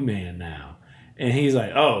got a new man now. And he's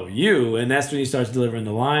like, oh, you? And that's when he starts delivering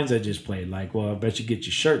the lines I just played. Like, well, I bet you get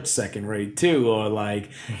your shirt second rate too. Or like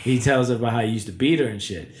he tells her about how he used to beat her and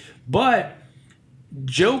shit. But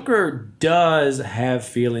Joker does have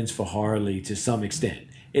feelings for Harley to some extent.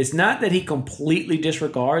 It's not that he completely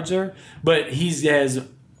disregards her, but he has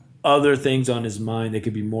other things on his mind that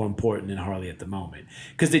could be more important than Harley at the moment.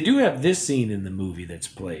 Because they do have this scene in the movie that's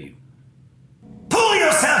played. Pull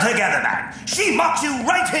yourself together, man! She mocked you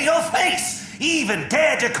right to your face! Even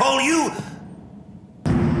dared to call you...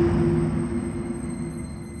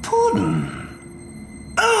 Puddin'.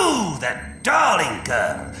 Oh, that darling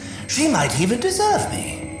girl. She might even deserve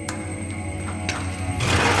me.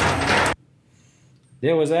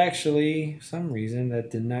 There was actually some reason that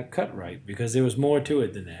did not cut right because there was more to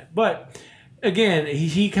it than that. But again,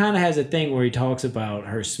 he kind of has a thing where he talks about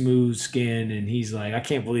her smooth skin and he's like, I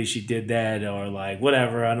can't believe she did that, or like,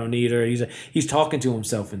 whatever, I don't need her. He's talking to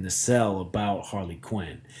himself in the cell about Harley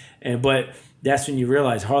Quinn. But that's when you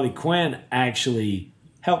realize Harley Quinn actually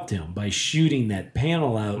helped him by shooting that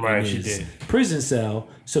panel out in his prison cell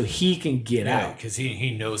so he can get out. Because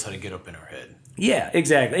he knows how to get up in her head. Yeah,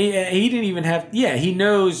 exactly. He didn't even have. Yeah, he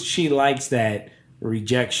knows she likes that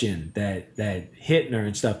rejection, that hitting her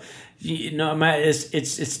and stuff. You know,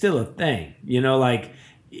 it's still a thing. You know, like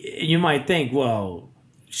you might think, well,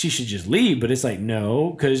 she should just leave, but it's like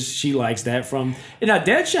no, because she likes that from. Now,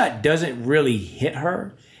 Deadshot doesn't really hit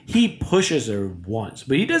her. He pushes her once,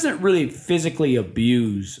 but he doesn't really physically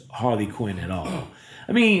abuse Harley Quinn at all.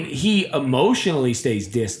 I mean, he emotionally stays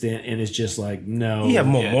distant and is just like, no. He have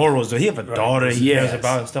more morals, though. He have a daughter he cares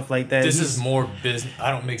about and stuff like that. This is more business.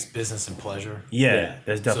 I don't mix business and pleasure. Yeah,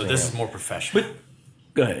 that's definitely. So this is more professional. But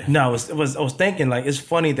go ahead. No, I was thinking, like, it's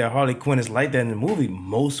funny that Harley Quinn is like that in the movie.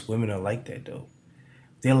 Most women are like that, though.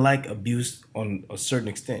 They like abuse on a certain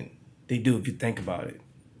extent. They do, if you think about it.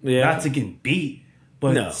 Yeah. Not to get beat,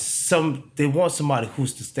 but they want somebody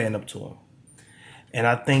who's to stand up to them. And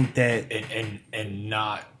I think that and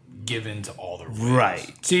not given to all the ways.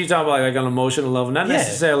 Right. So you're talking about like an emotional level, not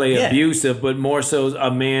necessarily abusive, but more so a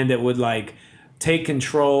man that would like take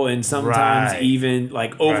control and sometimes even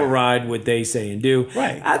like override what they say and do.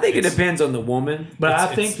 Right. I think it depends on the woman, but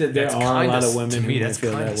I think that there are a lot of women who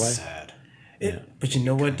feel that way. Sad. But you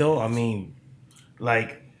know what though? I mean,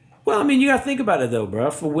 like, well, I mean, you got to think about it though, bro.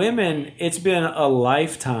 For women, it's been a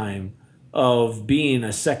lifetime of being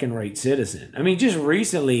a second-rate citizen. I mean, just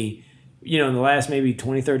recently, you know, in the last maybe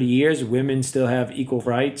 20, 30 years, women still have equal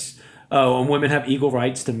rights. And women have equal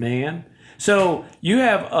rights to man. So you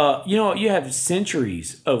have, you have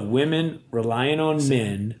centuries of women relying on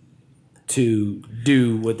men to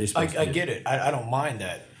do what they're supposed to do. I get it. I don't mind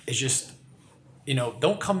that. It's just,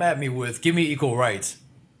 don't come at me with, give me equal rights.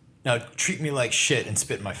 Now treat me like shit and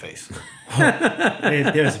spit in my face.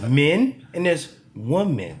 There's men and there's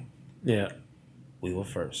women. Yeah. We were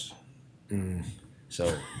first. So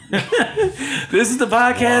this is the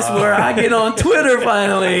podcast where I get on Twitter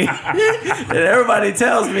finally. And everybody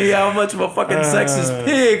tells me how much of a fucking sexist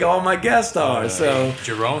pig all my guests are. So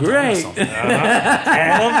Jerome, great.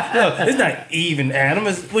 Adam? No, it's not even Adam.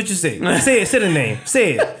 It's, what you say? Say it. Say the name.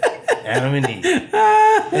 Say it. Adam and Eve.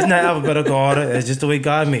 It's not alphabetical order. It's just the way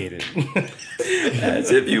God made it. That's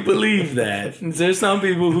if you believe that. There's some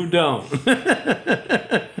people who don't.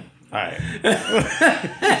 All right.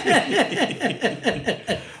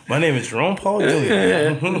 My name is Jerome Paul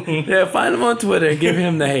Julian. Yeah, find him on Twitter and give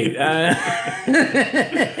him the hate. All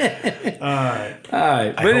right.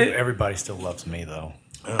 I hope everybody still loves me, though.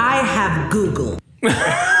 I have Google.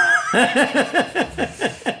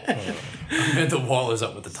 And the wall is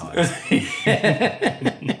up with the times.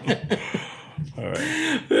 All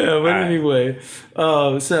right. anyway,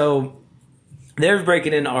 so they're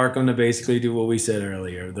breaking into Arkham to basically do what we said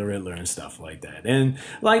earlier, the Riddler and stuff like that. And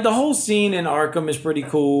like the whole scene in Arkham is pretty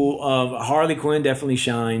cool. Harley Quinn definitely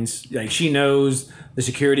shines. Like she knows the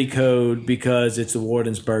security code because it's the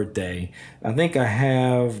warden's birthday. I think I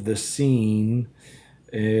have the scene.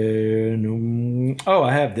 I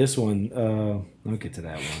have this one. Let me get to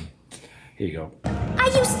that one. Here you go. I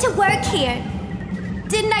used to work here.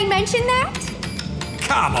 Didn't I mention that?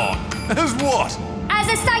 Come on. As what? As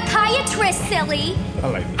a psychiatrist, silly. I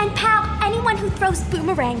like that. And pal, anyone who throws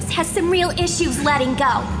boomerangs has some real issues letting go.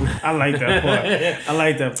 I like that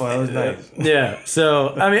part. It was nice. Yeah. So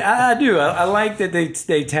I mean, I do. I like that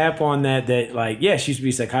they tap on that. That like, yeah, she used to be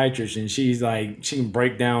a psychiatrist, and she's like, she can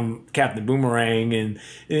break down Captain Boomerang, and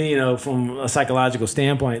you know, from a psychological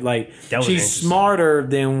standpoint, like she's smarter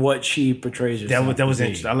than what she portrays herself. That was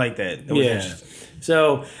interesting. I like that. That was interesting.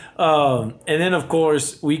 So, and then of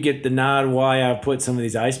course we get the nod why I put some of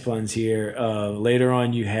these ice puns here. Later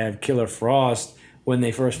on, you have Killer Frost when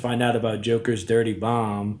they first find out about Joker's dirty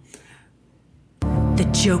bomb. The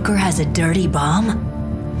Joker has a dirty bomb?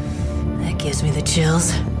 That gives me the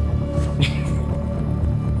chills.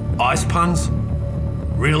 Ice puns?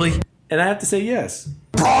 Really? And I have to say yes.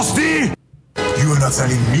 Frosty! You are not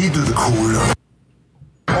sending me to the cooler.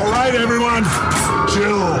 All right, everyone.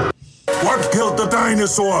 Chill. What killed the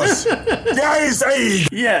dinosaurs? Yes, Aid!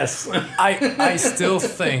 Yes. I still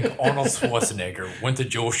think Arnold Schwarzenegger went to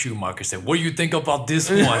Joel Schumacher and said, what do you think about this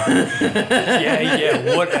one?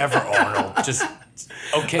 yeah, whatever, Arnold. Just,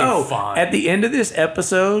 okay, fine. At the end of this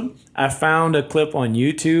episode, I found a clip on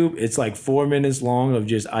YouTube. It's like 4 minutes long of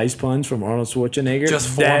just ice puns from Arnold Schwarzenegger. Just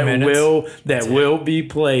 4 minutes? That will be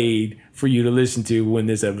played for you to listen to when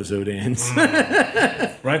this episode ends.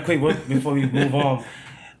 Right quick, before we move on.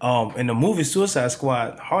 In the movie Suicide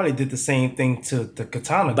Squad, Harley did the same thing to the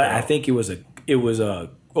Katana But girl. I think because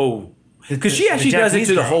she actually does it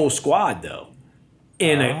to the whole squad though.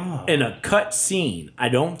 In a cut scene. I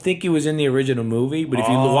don't think it was in the original movie, but if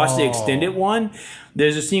you watch the extended one,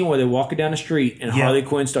 there's a scene where they're walking down the street and Harley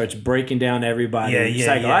Quinn starts breaking down everybody.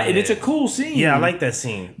 And it's a cool scene. Yeah, I like that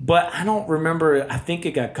scene. But I don't remember. I think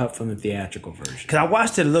it got cut from the theatrical version. Because I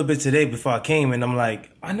watched it a little bit today before I came, and I'm like,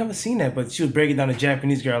 I never seen that. But she was breaking down a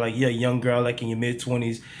Japanese girl, like, young girl, like in your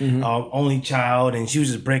mid-20s, only child, and she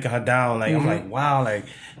was just breaking her down. Like, I'm like, wow, like,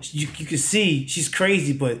 you could see she's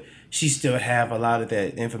crazy, but she still have a lot of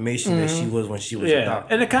that information that she was when she was a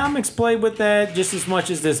doctor. And the comics played with that just as much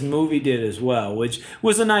as this movie did as well, which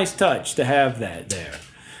was a nice touch to have that there.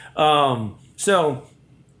 So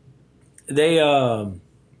they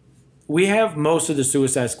we have most of the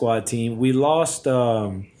Suicide Squad team. We lost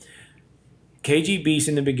KG Beast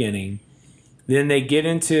in the beginning. Then they get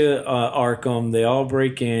into Arkham. They all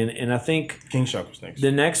break in, and I think King Shark was next.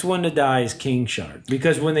 The next one to die is King Shark,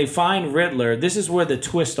 because when they find Riddler, this is where the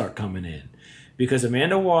twists start coming in, because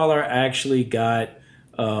Amanda Waller actually got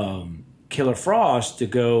Killer Frost to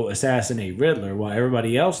go assassinate Riddler, while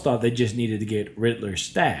everybody else thought they just needed to get Riddler's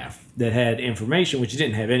staff that had information, which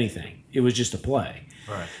didn't have anything. It was just a play.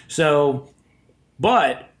 Right. So,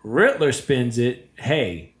 but Riddler spins it.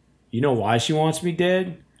 Hey, you know why she wants me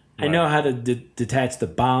dead? I know how to detach the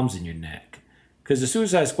bombs in your neck. Because the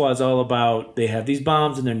Suicide Squad is all about, they have these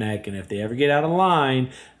bombs in their neck, and if they ever get out of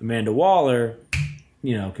line, Amanda Waller,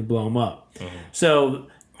 can blow them up. So,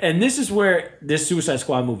 and this is where this Suicide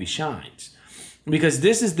Squad movie shines. Because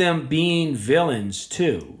this is them being villains,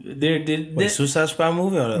 too. Suicide Squad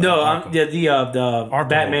movie? Or the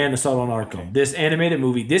Batman Assault on Arkham. Okay. This animated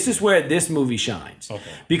movie. This is where this movie shines. Okay.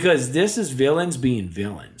 Because this is villains being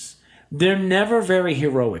villains. They're never very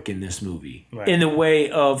heroic in this movie, in the way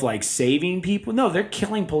of like saving people. No, they're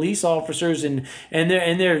killing police officers and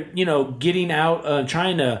they're getting out,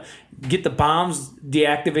 trying to get the bombs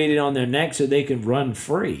deactivated on their neck so they can run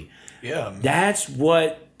free. Yeah, that's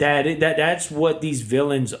what that's what these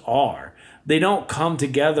villains are. They don't come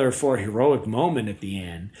together for a heroic moment at the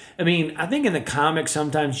end. I mean, I think in the comics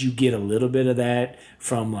sometimes you get a little bit of that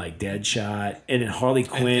from like Deadshot, and then Harley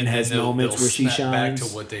Quinn has moments where she shines. Back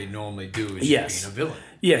to what they normally do is being a villain.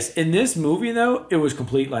 Yes, in this movie though, it was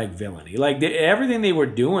complete like villainy. Like everything they were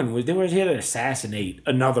doing was they were here to assassinate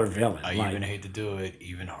another villain. I even hate to do it.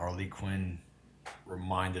 Even Harley Quinn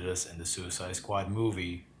reminded us in the Suicide Squad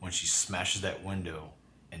movie when she smashes that window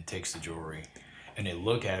and takes the jewelry. And they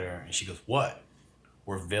look at her, and she goes, "What?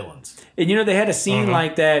 We're villains." And they had a scene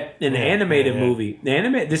like that in the animated movie.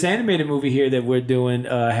 This animated movie here that we're doing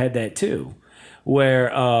had that too,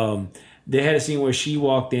 where They had a scene where she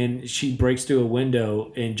walked in, she breaks through a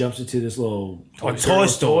window and jumps into this little toy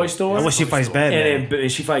store. And when she fights Batman.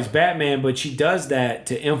 And she fights Batman, but she does that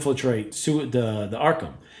to infiltrate the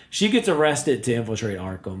Arkham. She gets arrested to infiltrate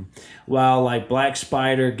Arkham, while like Black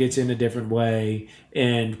Spider gets in a different way,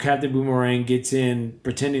 and Captain Boomerang gets in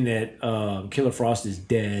pretending that Killer Frost is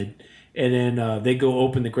dead. And then they go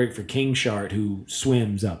open the grate for King Shark, who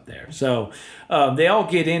swims up there. So they all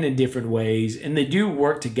get in different ways, and they do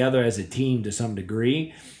work together as a team to some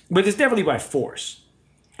degree. But it's definitely by force.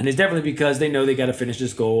 And it's definitely because they know they got to finish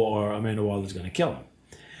this goal or Amanda Waller's going to kill him.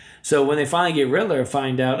 So when they finally get Riddler,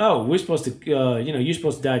 find out, oh, we're supposed to, you're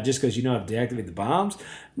supposed to die just because you know how to deactivate the bombs?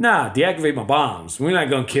 Nah, deactivate my bombs. We're not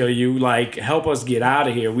going to kill you. Like, help us get out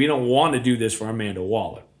of here. We don't want to do this for Amanda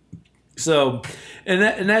Waller. So,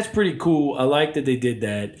 and that's pretty cool. I like that they did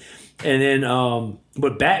that. And then,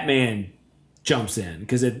 but Batman jumps in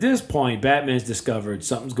because at this point, Batman's discovered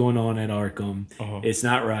something's going on at Arkham. It's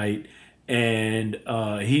not right. And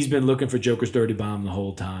he's been looking for Joker's dirty bomb the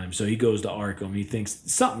whole time. So he goes to Arkham. He thinks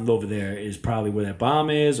something over there is probably where that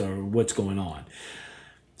bomb is or what's going on.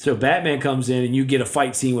 So Batman comes in and you get a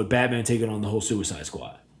fight scene with Batman taking on the whole Suicide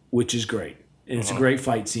Squad, which is great. And it's a great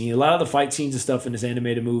fight scene. A lot of the fight scenes and stuff in this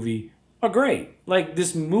animated movie are great. Like,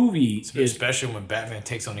 this movie is... Especially when Batman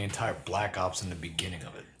takes on the entire Black Ops in the beginning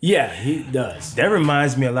of it. Yeah, he does. That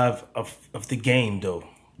reminds me a lot of the game, though.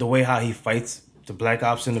 The way how he fights the Black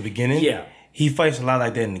Ops in the beginning. Yeah. He fights a lot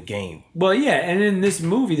like that in the game. Well, yeah, and in this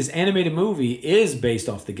movie, this animated movie is based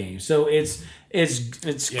off the game. So it's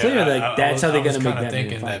clear that that's how they're going to make that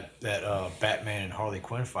thinking fight. that Batman and Harley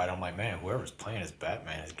Quinn fight. I'm like, man, whoever's playing as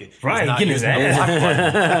Batman is getting his ass.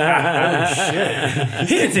 Holy shit!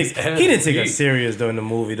 He didn't take it serious though in the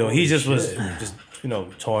movie though. He just was just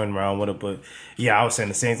toying around with it. But yeah, I was saying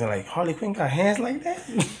the same thing. Like, Harley Quinn got hands like that?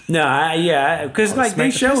 No, because like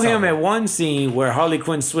they show him at one scene where Harley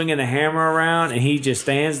Quinn's swinging a hammer around and he just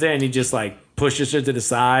stands there and he just like pushes her to the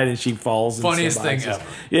side and she falls. Funniest thing ever.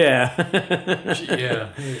 Yeah. Yeah.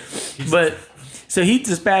 But so he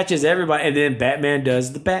dispatches everybody, and then Batman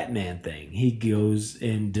does the Batman thing. He goes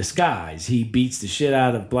in disguise. He beats the shit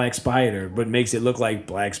out of Black Spider, but makes it look like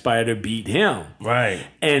Black Spider beat him. Right.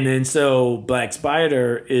 And then so Black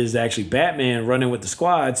Spider is actually Batman running with the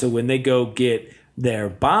squad. So when they go get their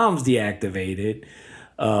bombs deactivated,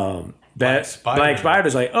 Black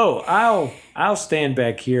Spider's like, oh, I'll stand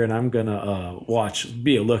back here and I'm gonna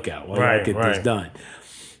be a lookout while I get this done.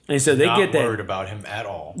 And so they get that. Not worried about him at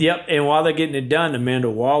all. Yep. And while they're getting it done, Amanda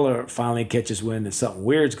Waller finally catches wind that something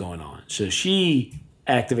weird's going on. So she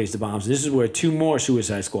activates the bombs. This is where 2 more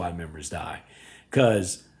Suicide Squad members die.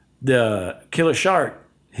 Because the Killer Shark,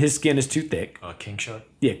 his skin is too thick. King Shark?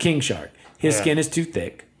 Yeah, King Shark. His skin is too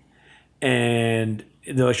thick. And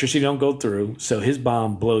the electricity don't go through. So his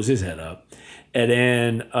bomb blows his head up. And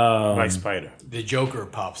then... Black Spider. The Joker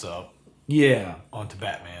pops up. Yeah. Onto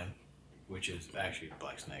Batman. Which is actually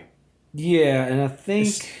Black Snake. Yeah, and I think...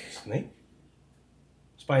 Snake?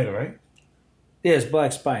 Spider, right? Yeah, it's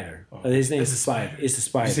Black Spider. His name's Spider. It's the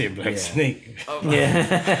Spider. You say Black Snake.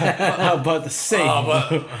 Yeah. How about the same?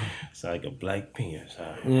 It's like a black penis.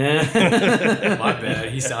 Yeah. My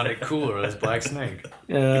bad. He sounded cooler as Black Snake.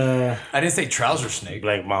 I didn't say Trouser Snake.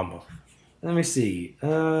 Black Mamba. Let me see.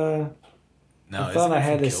 No, I thought I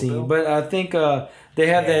had this scene, but I think they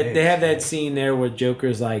have that scene there where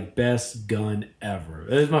Joker's like best gun ever.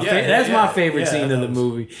 That's my favorite scene of the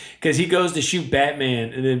movie because he goes to shoot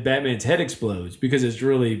Batman and then Batman's head explodes because it's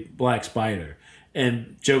really Black Spider.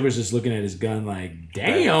 And Joker's just looking at his gun like,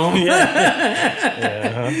 damn.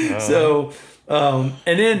 So, and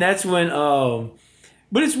then that's when,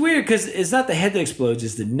 but it's weird because it's not the head that explodes,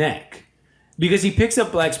 it's the neck. Because he picks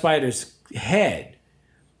up Black Spider's head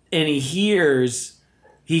and he hears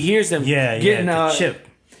them getting the chip.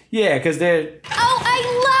 Yeah, because they're... Oh, I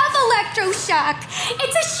love electroshock.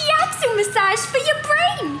 It's a shiatsu massage for your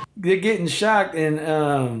brain. They're getting shocked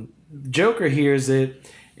and Joker hears it.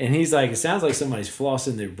 And he's like, it sounds like somebody's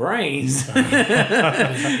flossing their brains. You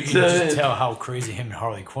can just tell how crazy him and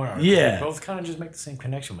Harley Quinn are. Yeah. They both kind of just make the same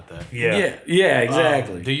connection with that. Yeah,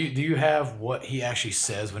 exactly. Do you have what he actually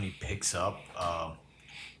says when he picks up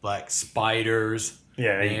Black Spider's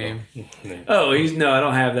name? Oh, I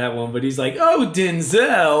don't have that one, but he's like, oh,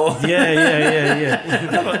 Denzel.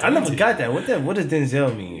 Yeah. I never got that. What does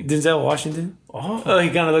Denzel mean? Denzel Washington? Oh, he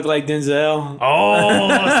kind of looked like Denzel. Oh.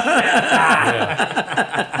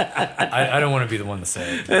 I don't want to be the one to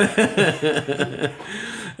say it.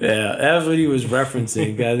 Yeah, that's what he was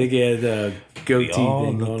referencing. I think he had a goatee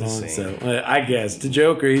thing going on. So I guess the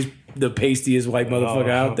Joker, he's the pastiest white motherfucker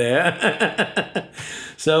out there.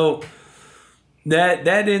 So That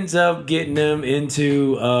ends up getting them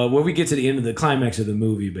into where we get to the end of the climax of the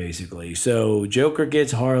movie, basically. So Joker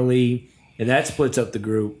gets Harley, and that splits up the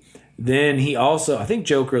group. Then he also, I think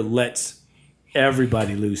Joker lets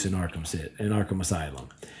everybody loose in Arkham Asylum.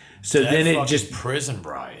 So that then it just prison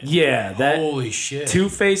Brian. Yeah, that holy shit.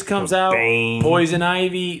 Two-Face comes out, Bane. Poison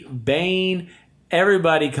Ivy, Bane,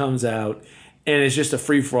 everybody comes out, and it's just a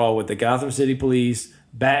free-for-all with the Gotham City Police.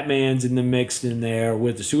 Batman's in the mix in there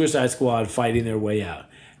with the Suicide Squad fighting their way out.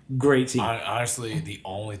 Great scene. Honestly, the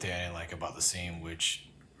only thing I didn't like about the scene, which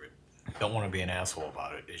I don't want to be an asshole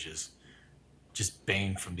about it, is just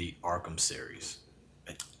Bane from the Arkham series.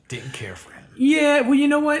 I didn't care for him. Yeah, well, you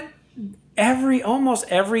know what? Almost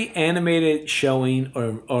every animated showing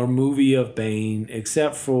or movie of Bane,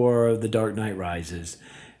 except for The Dark Knight Rises,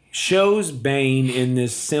 shows Bane in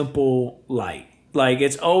this simple light. Like,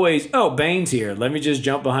 it's always, oh, Bane's here. Let me just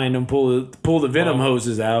jump behind him, pull the Venom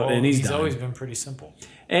hoses out, and he's done. Always been pretty simple.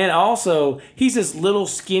 And also, he's this little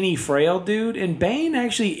skinny, frail dude, and Bane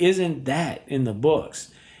actually isn't that in the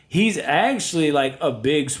books. He's actually like a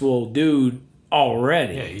big, swole dude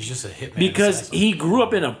already. Yeah, he's just a hitman. Because he grew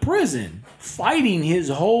up in a prison, fighting his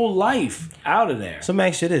whole life out of there. So,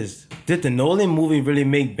 Max, it is. Did the Nolan movie really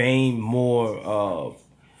make Bane more...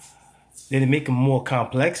 Did it make him more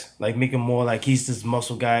complex? Like make him more like he's this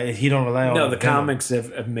muscle guy? He don't rely on... No, the comics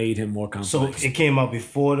have made him more complex. So it came out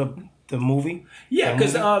before the movie? Yeah,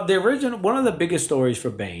 because the original... One of the biggest stories for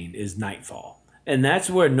Bane is Nightfall. And that's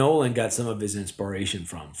where Nolan got some of his inspiration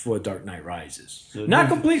from for Dark Knight Rises. So Not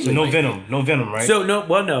completely. So no Venom, right? So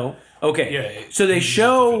no. Okay. Yeah, so they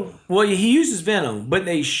show... Well, he uses Venom, but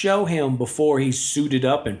they show him before he's suited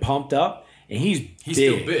up and pumped up. And he's big.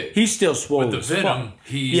 Still big. He's still swole. With the as Venom, fuck.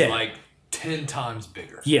 he's like 10 times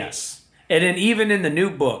bigger. Yes. And then even in the new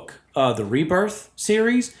book, the Rebirth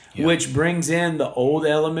series, which brings in the old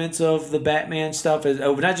elements of the Batman stuff,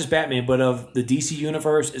 not just Batman, but of the DC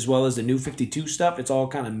universe, as well as the New 52 stuff. It's all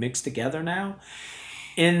kind of mixed together now.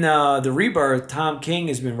 In the Rebirth, Tom King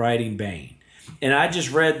has been writing Bane. And I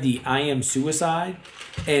just read the I Am Suicide.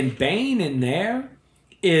 And Bane in there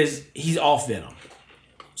he's off Venom.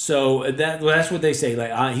 So that's what they say.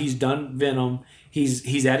 Like he's done Venom.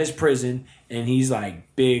 He's at his prison and he's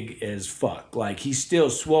like big as fuck. Like he's still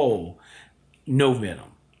swole, no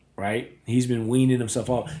Venom, right? He's been weaning himself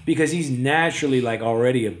off because he's naturally like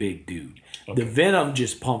already a big dude. Okay. The Venom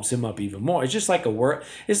just pumps him up even more. It's just like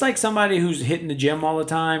it's like somebody who's hitting the gym all the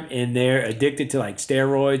time and they're addicted to like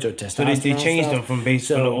steroids or testosterone. So they changed him from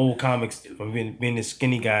the old comics from being the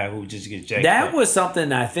skinny guy who just gets jacked up. Was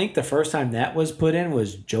something I think the first time that was put in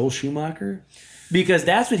was Joel Schumacher, because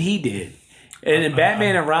that's what he did. And in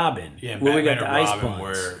Batman and Robin, where we got the ice punch,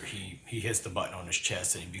 where he hits the button on his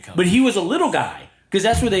chest and he becomes. But he was a little guy, because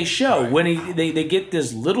that's what they show when they get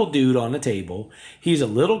this little dude on the table. He's a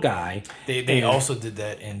little guy. They also did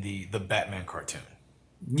that in the Batman cartoon.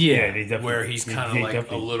 Yeah, where he's kind of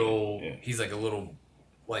like a little. Yeah. He's like a little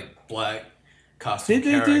like black costume. Did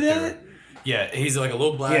they character. do that? Yeah, he's like a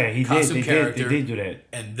little black costume character. They did do that.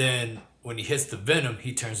 And then when he hits the Venom,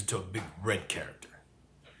 he turns into a big red character.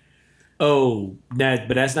 Oh, but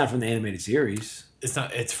that's not from the animated series. It's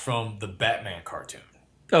not. It's from the Batman cartoon.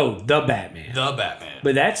 Oh, the Batman.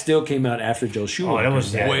 But that still came out after Joel Schumacher. Oh, that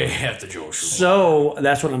was way after Joel Schumacher. So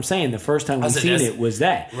that's what I'm saying. The first time we've seen it was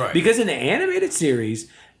that. Right. Because in the animated series,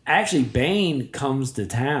 actually Bane comes to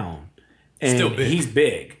town. And still big. He's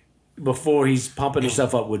big before he's pumping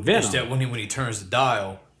himself up with Venom. It's that when he turns the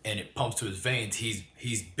dial and it pumps to his veins,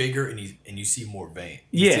 he's bigger and you see more veins.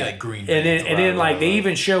 You see like green veins. And then like they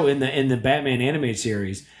even show in the Batman animated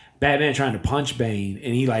series, Batman trying to punch Bane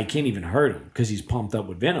and he like can't even hurt him because he's pumped up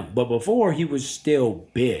with Venom. But before he was still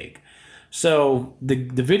big. So the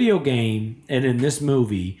video game and in this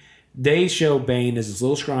movie, they show Bane as this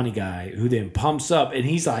little scrawny guy who then pumps up and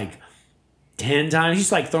he's like 10 times.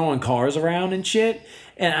 He's like throwing cars around and shit.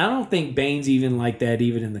 And I don't think Bane's even like that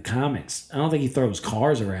even in the comics. I don't think he throws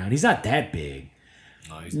cars around. He's not that big.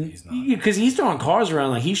 No, he's not. Because he's throwing cars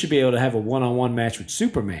around like he should be able to have a one-on-one match with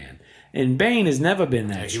Superman. And Bane has never been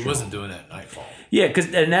that strong. He wasn't doing that at Nightfall. Yeah,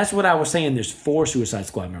 and that's what I was saying. There's 4 Suicide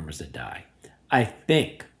Squad members that die. I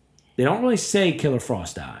think. They don't really say Killer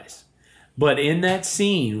Frost dies. But in that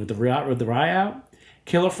scene with the riot out,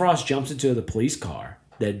 Killer Frost jumps into the police car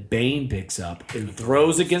that Bane picks up and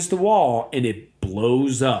throws against the wall, and it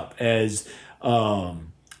blows up as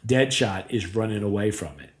Deadshot is running away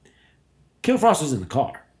from it. Killer Frost was in the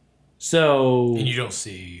car. So... And you don't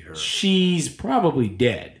see her. She's probably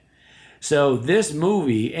dead. So this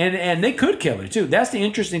movie... And they could kill her, too. That's the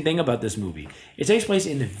interesting thing about this movie. It takes place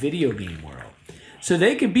in the video game world. So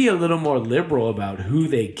they could be a little more liberal about who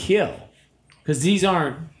they kill. because these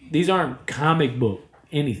aren't comic book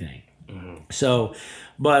anything. So,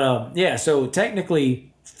 but so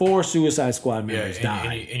technically 4 Suicide Squad members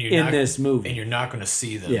die in this movie, and you're not going to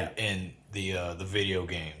see them in the video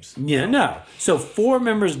games. Yeah, no. So 4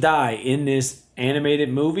 members die in this animated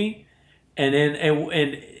movie, and then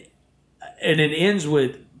and it ends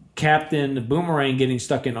with Captain Boomerang getting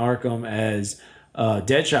stuck in Arkham as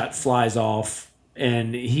Deadshot flies off,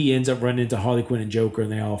 and he ends up running into Harley Quinn and Joker,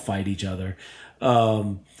 and they all fight each other.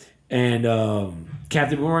 Captain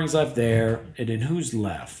Boomerang's left there, and then who's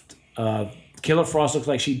left? Killer Frost looks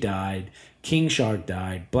like she died. King Shark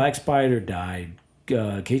died. Black Spider died.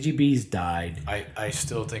 KGB's died. I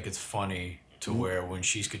still think it's funny to where when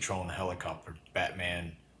she's controlling the helicopter,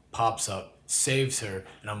 Batman pops up, saves her,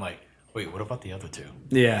 and I'm like, wait, what about the other 2?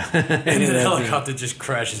 Yeah. And then the helicopter just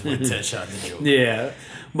crashes with Deadshot and the Joker. Yeah.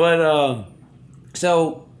 But,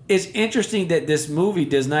 so it's interesting that this movie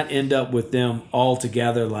does not end up with them all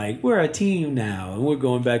together like, we're a team now and we're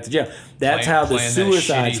going back to jail. That's how the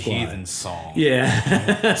Suicide Squad. Heathen song.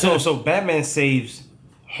 Yeah. so Batman saves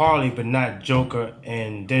Harley, but not Joker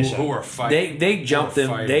and Deadshot. Who are fighting. They jump them.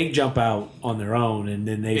 Fighting. They jump out on their own, and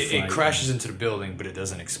then they fight. It crashes into the building, but it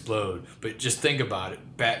doesn't explode. But just think about it.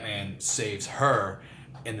 Batman saves her,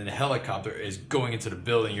 and then the helicopter is going into the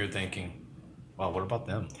building. You're thinking, wow, what about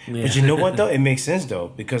them? Yeah. But you know what, though? It makes sense, though,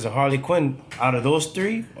 because of Harley Quinn, out of those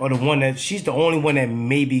 3, or the one that she's the only one that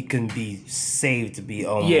maybe can be saved to be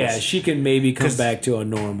almost. Yeah, she can maybe come back to a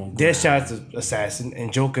normal. Deadshot's an assassin,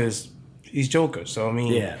 and he's Joker. So, I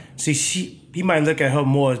mean, see, he might look at her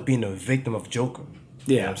more as being a victim of Joker.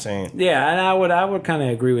 You know what I'm saying? Yeah, and I would kind of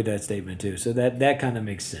agree with that statement, too. So that kind of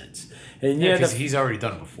makes sense. And because he's already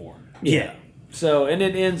done it before. Yeah. So, and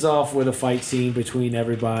it ends off with a fight scene between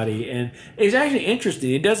everybody. And it's actually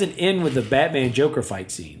interesting. It doesn't end with the Batman-Joker fight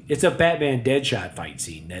scene. It's a Batman-Deadshot fight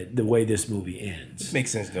scene, the way this movie ends.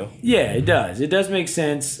 Makes sense, though. Yeah, it does. It does make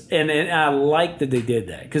sense. And I like that they did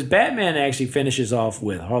that. Because Batman actually finishes off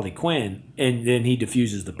with Harley Quinn, and then he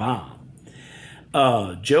defuses the bomb.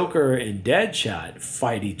 Joker and Deadshot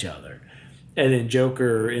fight each other. And then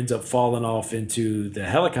Joker ends up falling off into the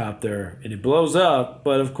helicopter, and it blows up.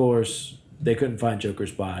 But, of course, they couldn't find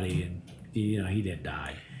Joker's body, and he didn't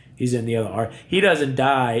die. He's in the other He doesn't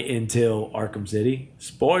die until Arkham City.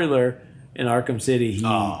 Spoiler: in Arkham City, he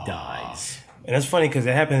dies. And that's funny because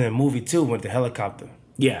it happened in the movie too with the helicopter.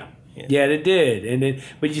 Yeah, it did. And then,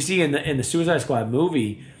 but you see, in the Suicide Squad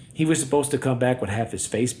movie, he was supposed to come back with half his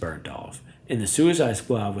face burned off, and the Suicide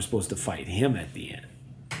Squad was supposed to fight him at the end.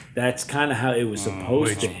 That's kind of how it was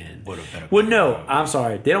supposed to end. Well, no, I'm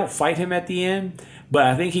sorry. They don't fight him at the end, but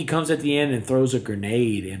I think he comes at the end and throws a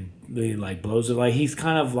grenade and blows it. Like, he's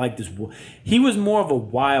kind of like this. He was more of a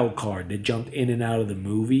wild card that jumped in and out of the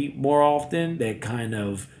movie more often. That kind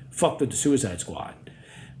of fucked with the Suicide Squad.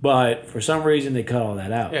 But for some reason, they cut all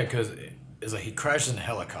that out. Yeah, because it's like he crashes in a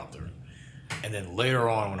helicopter, and then later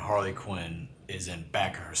on, when Harley Quinn is in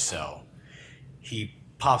back of her cell, he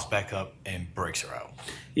pops back up and breaks her out.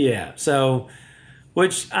 Yeah, so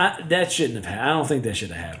that shouldn't have happened. I don't think that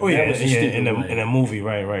should have happened. Oh yeah, in a movie,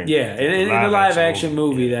 right. Yeah, in the live action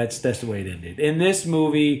movie, that's the way it ended. In this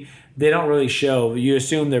movie, they don't really show. You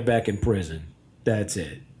assume they're back in prison. That's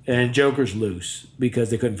it. And Joker's loose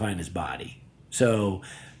because they couldn't find his body. So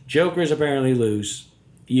Joker's apparently loose.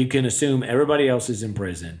 You can assume everybody else is in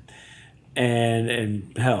prison,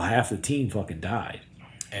 and hell, half the team fucking died.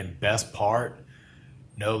 And best part.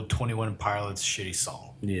 No 21 Pilots shitty song.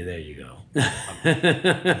 Yeah, there you go.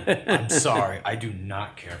 I'm sorry. I do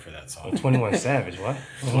not care for that song. 21 Savage, what?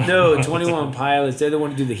 No, 21 Pilots. They're the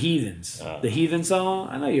one to do the Heathens. The Heathen song?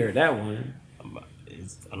 I know you heard that one.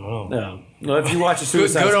 I don't know. No. Well, if you watch the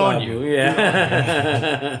Suicide Squad movie.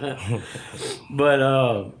 Yeah.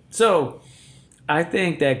 But, so I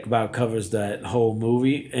think that about covers that whole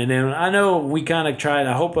movie. And then I know we kind of tried,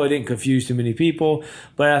 I hope I didn't confuse too many people,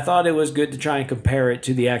 but I thought it was good to try and compare it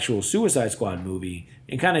to the actual Suicide Squad movie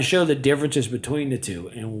and kind of show the differences between the two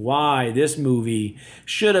and why this movie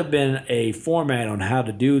should have been a format on how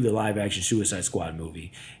to do the live action Suicide Squad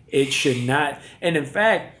movie. It should not. And in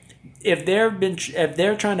fact, if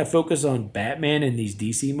they're trying to focus on Batman in these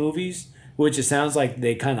DC movies, which it sounds like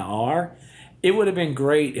they kind of are, it would have been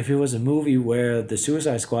great if it was a movie where the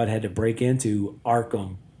Suicide Squad had to break into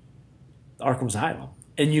Arkham Asylum.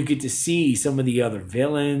 And you get to see some of the other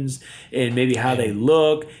villains and maybe how they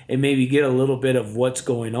look and maybe get a little bit of what's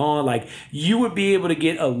going on. Like, you would be able to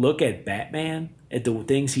get a look at Batman, at the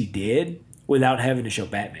things he did, without having to show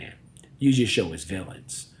Batman. You just show his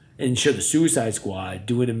villains. and show the Suicide Squad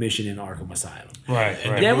doing a mission in Arkham Asylum. Right.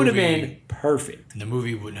 That would have been perfect. And the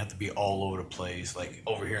movie wouldn't have to be all over the place, like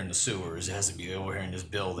over here in the sewers. It has to be over here in this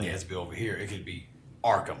building. It has to be over here. It could be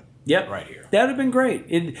Arkham. Yep, right here. That would have been great.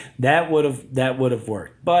 That would have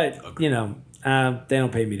worked. But they don't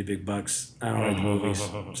pay me the big bucks. I don't write the movies,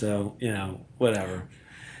 so whatever.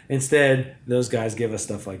 Instead, those guys give us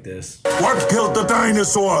stuff like this. What killed the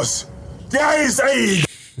dinosaurs? There is Aid.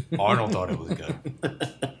 Arnold thought it was good.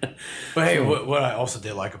 But hey, what I also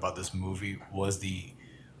did like about this movie was the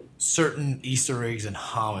certain Easter eggs and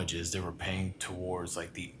homages they were paying towards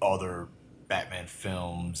like the other Batman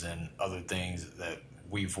films and other things that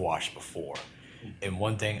we've watched before. And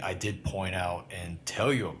one thing I did point out and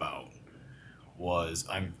tell you about was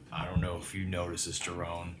I don't know if you noticed this,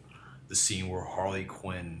 Jerome, the scene where Harley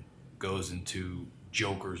Quinn goes into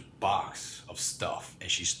Joker's box of stuff and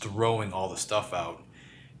she's throwing all the stuff out,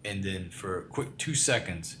 and then for a quick 2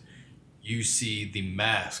 seconds you see the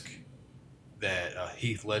mask that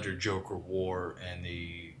Heath Ledger Joker wore in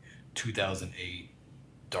the 2008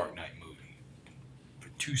 Dark Knight movie. For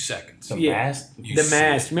 2 seconds. The mask? The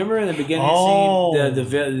mask. Remember in the beginning scene,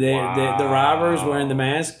 the robbers wearing the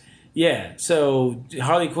mask? Yeah. So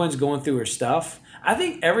Harley Quinn's going through her stuff. I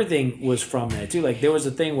think everything was from that too. Like there was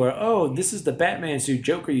a thing where, this is the Batman suit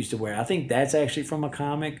Joker used to wear. I think that's actually from a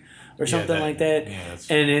comic or something like that. Yeah,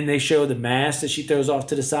 and then they show the mask that she throws off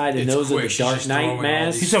to the side, and those are the Dark Knight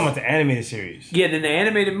masks. He's talking about the animated series. Yeah, in the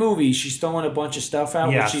animated movie, she's throwing a bunch of stuff out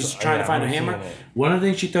when she's trying to find a hammer. One of the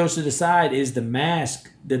things she throws to the side is the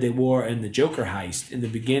mask that they wore in the Joker heist in the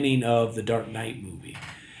beginning of the Dark Knight movie.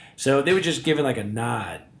 So they were just giving like a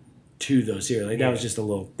nod to those here. Like that was just a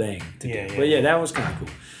little thing to do. But that was kind of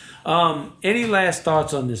cool. Any last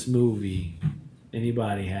thoughts on this movie?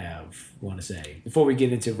 Anybody want to say before we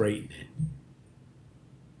get into rating it?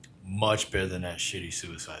 Much better than that shitty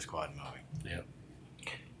Suicide Squad movie. Yep.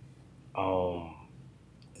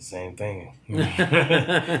 The same thing.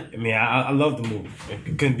 I mean, I love the movie.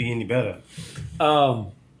 It couldn't be any better.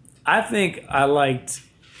 I think I liked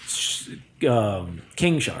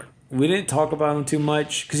King Shark. We didn't talk about him too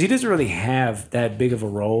much because he doesn't really have that big of a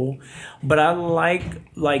role. But I like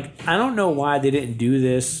I don't know why they didn't do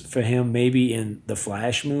this for him. Maybe in the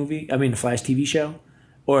Flash movie, the Flash TV show,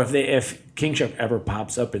 or if King Shark ever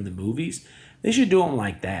pops up in the movies, they should do him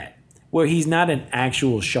like that, where he's not an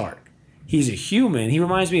actual shark. He's a human. He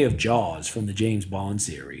reminds me of Jaws from the James Bond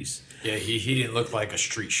series. Yeah, he didn't look like a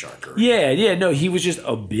street shark. No, he was just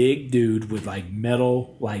a big dude with like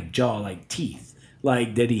metal jaw, like teeth.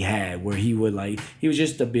 Like that he had, where he would he was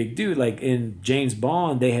just a big dude. Like in James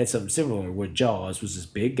Bond, they had something similar where Jaws was this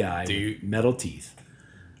big guy with metal teeth.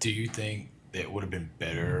 Do you think that would have been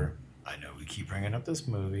better? I know we keep bringing up this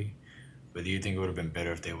movie, but do you think it would have been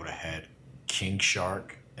better if they would have had King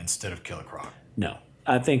Shark instead of Killer Croc? No.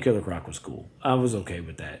 I think Killer Croc was cool. I was okay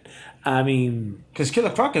with that. Because Killer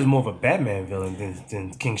Croc is more of a Batman villain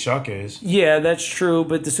than King Shark is. Yeah, that's true.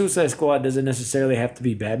 But the Suicide Squad doesn't necessarily have to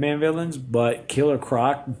be Batman villains. But Killer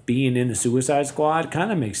Croc being in the Suicide Squad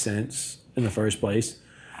kind of makes sense in the first place.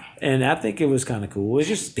 And I think it was kind of cool. It's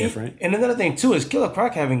just different. And another thing too is Killer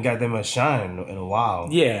Croc haven't got that much shine in a while.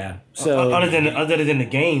 Yeah. So other than the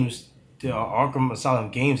games. The Arkham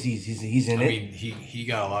Asylum games, he's in it. I mean, he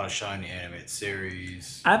got a lot of shine in the animated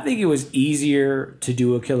series. I think it was easier to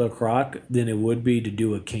do a Killer Croc than it would be to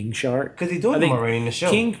do a King Shark. Because they're doing them already in the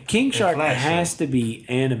show. King Shark has to be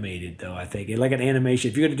animated, though, I think. Like an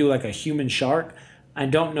animation. If you're going to do like a human shark, I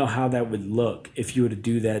don't know how that would look if you were to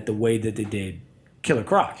do that the way that they did Killer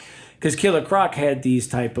Croc. Because Killer Croc had these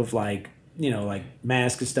type of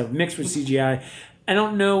masks and stuff mixed with CGI. I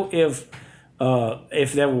don't know if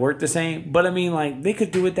that would work the same, but they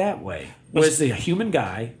could do it that way. Where it's a human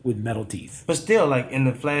guy with metal teeth. But still, in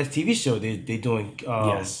the Flash TV show, they're doing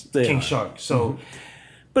King Shark. So,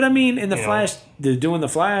 but in the Flash, they're doing the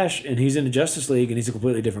Flash, and he's in the Justice League, and he's a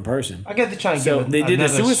completely different person. I guess they're trying to So give they did the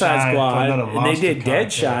Suicide Squad, and they did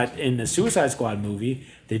character. Deadshot in the Suicide Squad movie.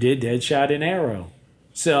 They did Deadshot in Arrow.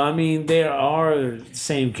 So there are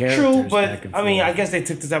same characters. True, but I guess they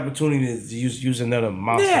took this opportunity to use another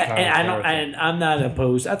monster. And I'm not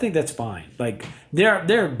opposed. I think that's fine.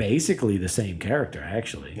 They're basically the same character,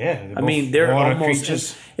 actually. Yeah, they're water almost.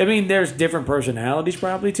 creatures. There's different personalities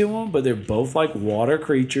probably to them, but they're both like water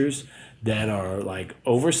creatures that are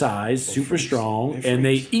oversized, super strong, and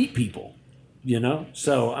they eat people.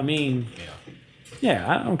 So Yeah,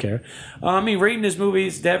 I don't care. Rating this movie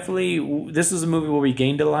is definitely... This is a movie where we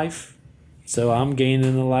gained a life. So I'm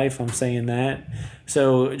gaining a life. I'm saying that.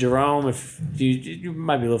 So, Jerome, if you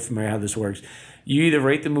might be a little familiar how this works. You either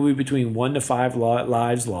rate the movie between 1 to 5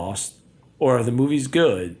 lives lost, or if the movie's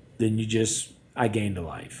good, then I gained a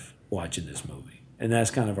life watching this movie. And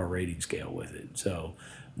that's kind of our rating scale with it. So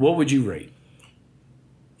what would you rate?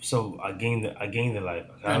 So I gained the life.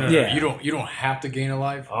 No, you don't have to gain a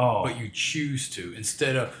life, but you choose to.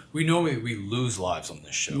 Instead of we lose lives on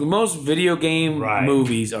this show. Most video game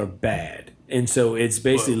movies are bad, and so it's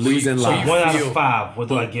basically losing lives. 1 out of 5. What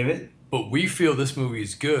do I give it? But we feel this movie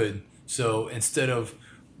is good, so instead of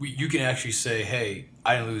you can actually say, "Hey,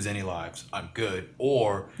 I didn't lose any lives. I'm good,"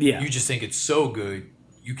 or you just think it's so good,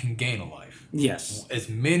 you can gain a life. Yes, as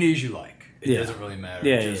many as you like. It doesn't really matter.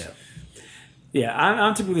 Yeah,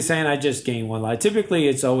 I'm typically saying I just gain 1 life. Typically,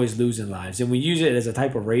 it's always losing lives, and we use it as a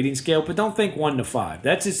type of rating scale. But don't think 1 to 5.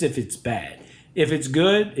 That's just if it's bad. If it's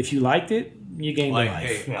good, if you liked it, you gain a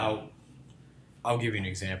life. Hey, I'll give you an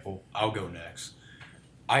example. I'll go next.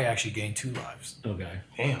 I actually gained 2 lives. Okay.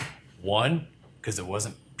 Damn. 1, because it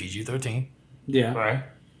wasn't PG-13. Yeah. Right.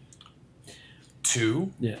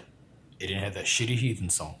 2. Yeah. It didn't have that shitty Heathen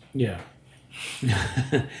song. Yeah.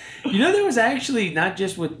 There was actually not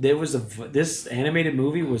just this animated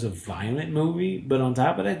movie was a violent movie, but on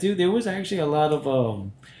top of that too, there was actually a lot of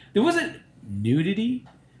there wasn't nudity,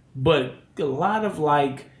 but a lot of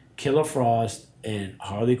like Killer Frost and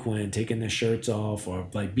Harley Quinn taking their shirts off or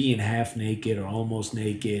like being half naked or almost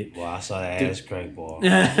naked. Well, I saw that ass crack ball.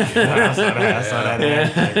 I saw that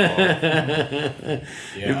ass crack ball.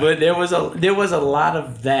 Yeah. But there was a lot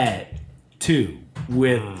of that too,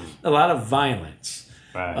 with a lot of violence.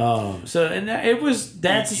 Right.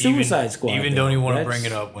 That's a Suicide Squad. Even don't even want to bring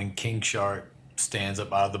it up when King Shark stands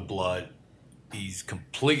up out of the blood. He's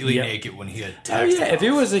completely naked when he attacks. If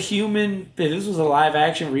this was a live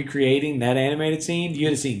action recreating that animated scene,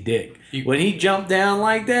 you'd have seen Dick. When he jumped down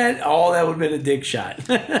like that, that would have been a Dick shot.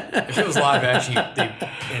 If it was live action,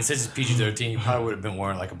 and since it's PG-13, he probably would have been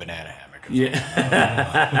wearing like a banana hammock. Yeah.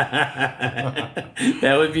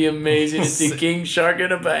 That would be amazing to see King Shark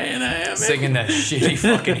in a banana hammock. Singing that shitty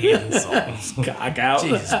fucking Heathen song. Cock out.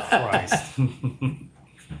 Jesus Christ.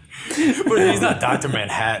 But he's not Dr.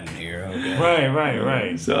 Manhattan here. Okay?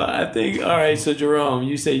 Right. So I think, all right, so Jerome,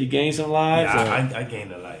 you say you gained some lives? Yeah, I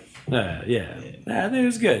gained a life. I think it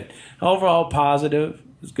was good. Overall positive.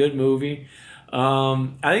 It was a good movie. I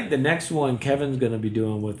think the next one Kevin's going to be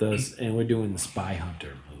doing with us, and we're doing the Spy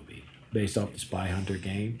Hunter movie based off the Spy Hunter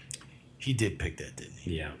game. He did pick that, didn't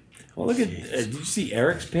he? Yeah. Well, look at did you see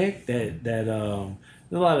Eric's pick? That there's a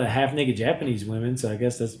lot of half-naked Japanese women, so I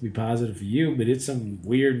guess that's to be positive for you. But it's some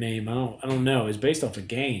weird name. I don't know. It's based off a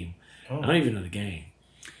game. I don't even know the game.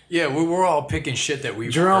 Yeah, we're all picking shit that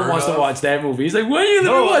we've Jerome heard wants of. to watch that movie. He's like, "When are you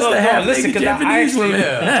gonna watch the half-naked Japanese women?"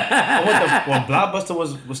 When Blockbuster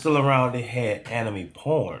was still around, they had anime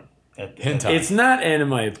porn. Hentai. It's not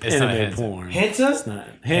anime porn. Hentai? It's not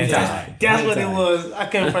hentai. That's what it was. I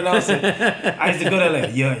couldn't pronounce it. I used to go there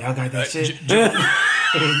like, yo, y'all got that shit.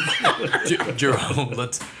 Jerome,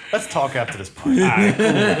 let's talk after this podcast. Right,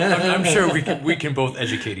 cool. I'm sure we can both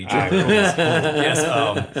educate each other. Right, cool.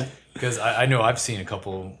 Yes, because I know I've seen a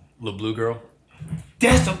couple. La Blue Girl.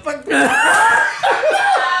 That's the fucking. That's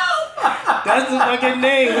the fucking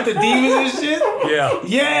name with the demons and shit.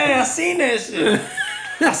 Yeah, I seen that shit.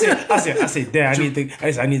 I said, Dad,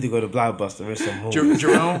 I need to go to Blockbuster or some movie.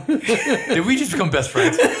 Jerome, did we just become best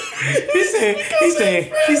friends? He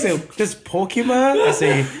said, this Pokemon? I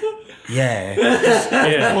said, yeah.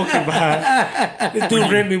 Pokemon. This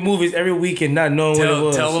dude rent me movies every weekend, not knowing what it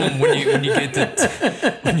was. Tell him when you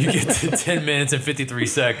get to 10 minutes and 53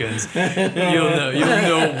 seconds, you'll know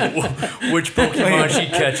which Pokemon she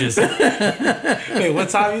catches. Wait, what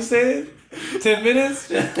time you said? 10 minutes?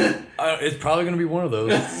 It's probably gonna be one of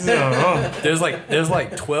those. No. There's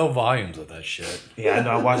like 12 volumes of that shit. Yeah, I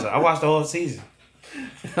know. I watched the whole season.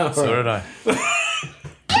 So did I.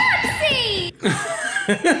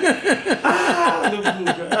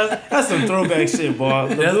 That's some throwback shit, boy.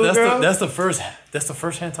 That's the first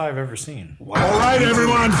hentai I've ever seen. Wow. All right,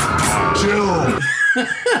 everyone, chill.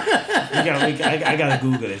 I gotta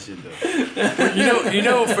Google that shit though. You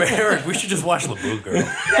know, for Eric, we should just watch La Blue Girl.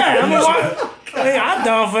 Yeah, I'm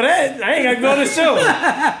down for that. I ain't gotta go to the show.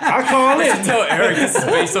 I call in. Tell Eric this is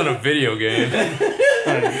based on a video game.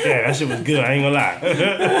 Yeah, that shit was good. I ain't gonna lie.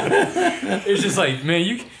 It's just like,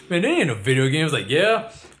 man, they ain't no video games. Like,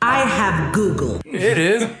 yeah, I have Google. It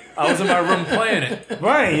is. I was in my room playing it.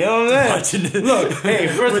 Right, you know what I'm saying? Watching it. Look, hey,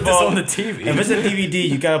 first of all, on the TV. If it's a DVD,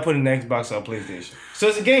 you gotta put an Xbox or PlayStation. So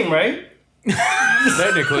it's a game, right?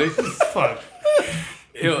 Technically. Fuck.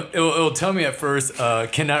 It'll tell me at first,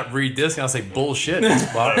 cannot read this, and I'll say bullshit. Read this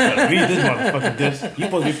motherfucker. This you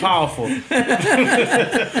supposed to be powerful. And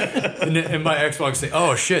my Xbox say,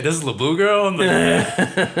 "Oh shit, this is the Blue Girl." I'm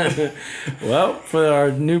like, well, for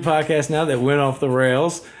our new podcast now that went off the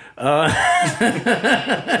rails,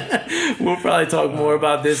 we'll probably talk more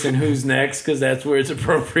about this and who's next because that's where it's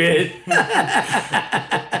appropriate.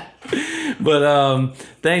 But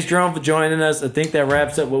thanks, Jerome, for joining us. I think that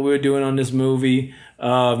wraps up what we were doing on this movie.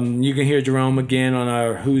 You can hear Jerome again on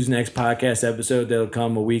our Who's Next podcast episode that'll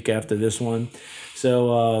come a week after this one.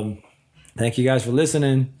 So thank you guys for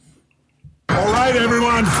listening. All right,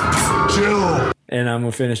 everyone, chill. And I'm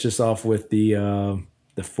gonna finish this off with the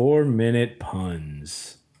 4-minute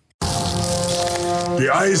puns. The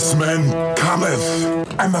Iceman cometh.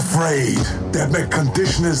 I'm afraid that my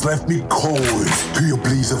condition has left me cold to your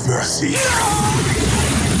pleas of mercy.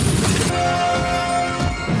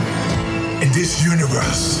 In this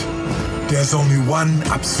universe, there's only one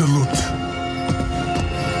absolute.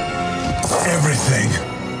 Everything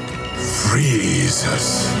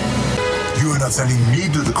freezes. You are not sending me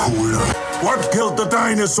to the cooler. What killed the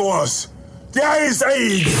dinosaurs? The Ice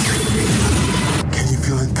Age! Can you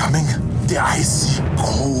feel it coming? The icy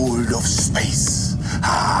cold of space.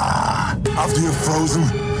 Ah, after you're frozen,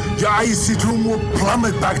 your icy tomb will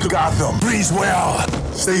plummet back to Gotham. Please, well,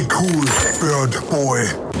 stay cool, bird boy.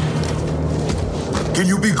 Can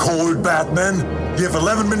you be cold, Batman? You have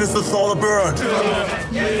 11 minutes to thaw the bird.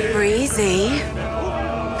 Breezy,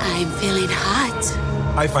 I'm feeling hot.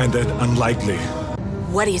 I find that unlikely.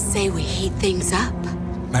 What do you say we heat things up?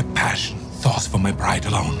 My passion thaws for my bride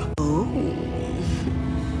alone. Ooh.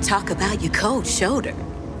 Talk about your cold shoulder.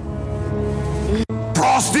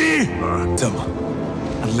 Frosty!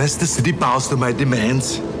 Unless the city bows to my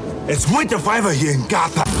demands, it's winter fever here in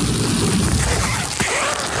Gotham.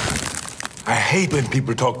 I hate when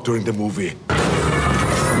people talk during the movie.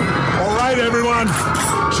 All right, everyone,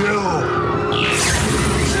 chill.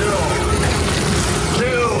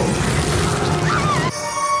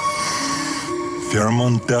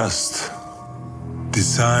 Pheromone dust,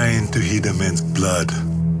 designed to heat a man's blood.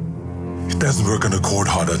 It doesn't work on a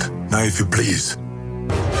cold-hearted. Now, if you please.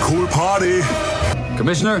 Cool party.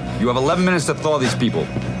 Commissioner, you have 11 minutes to thaw these people.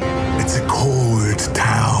 It's a cold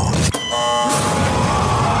town.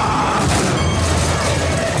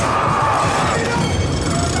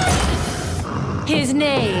 His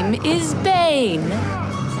name is Bane.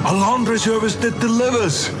 A laundry service that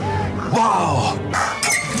delivers. Wow.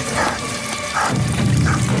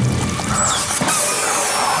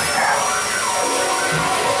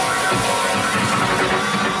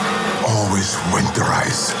 Always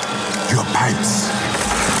winterize your pipes.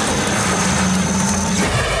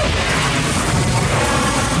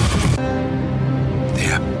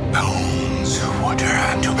 Their bones will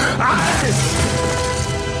turn to ice.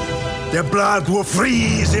 Their blood will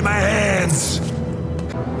freeze in my hands.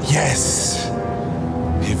 Yes,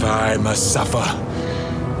 if I must suffer,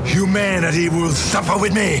 humanity will suffer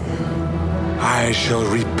with me. I shall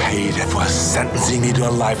repay them for sentencing me to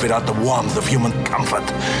a life without the warmth of human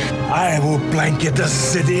comfort. I will blanket the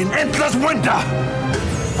city in endless winter.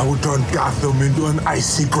 I will turn Gotham into an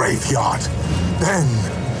icy graveyard. Then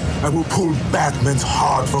I will pull Batman's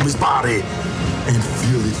heart from his body and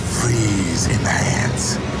feel it freeze in my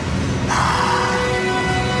hands.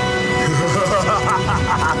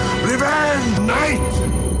 Revenge! Night!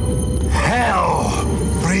 Hell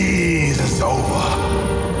freezes over.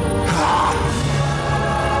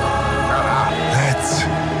 Let's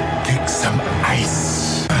kick some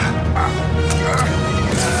ice.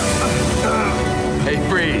 Hey,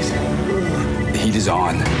 Freeze. The heat is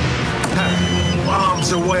on.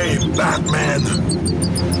 Arms away, Batman.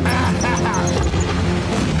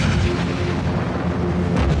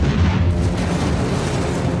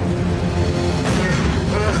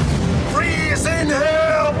 Freeze in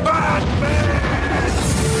hell, Batman!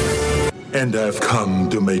 And I've come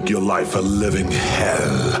to make your life a living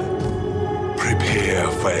hell. Prepare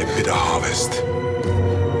for a bitter harvest.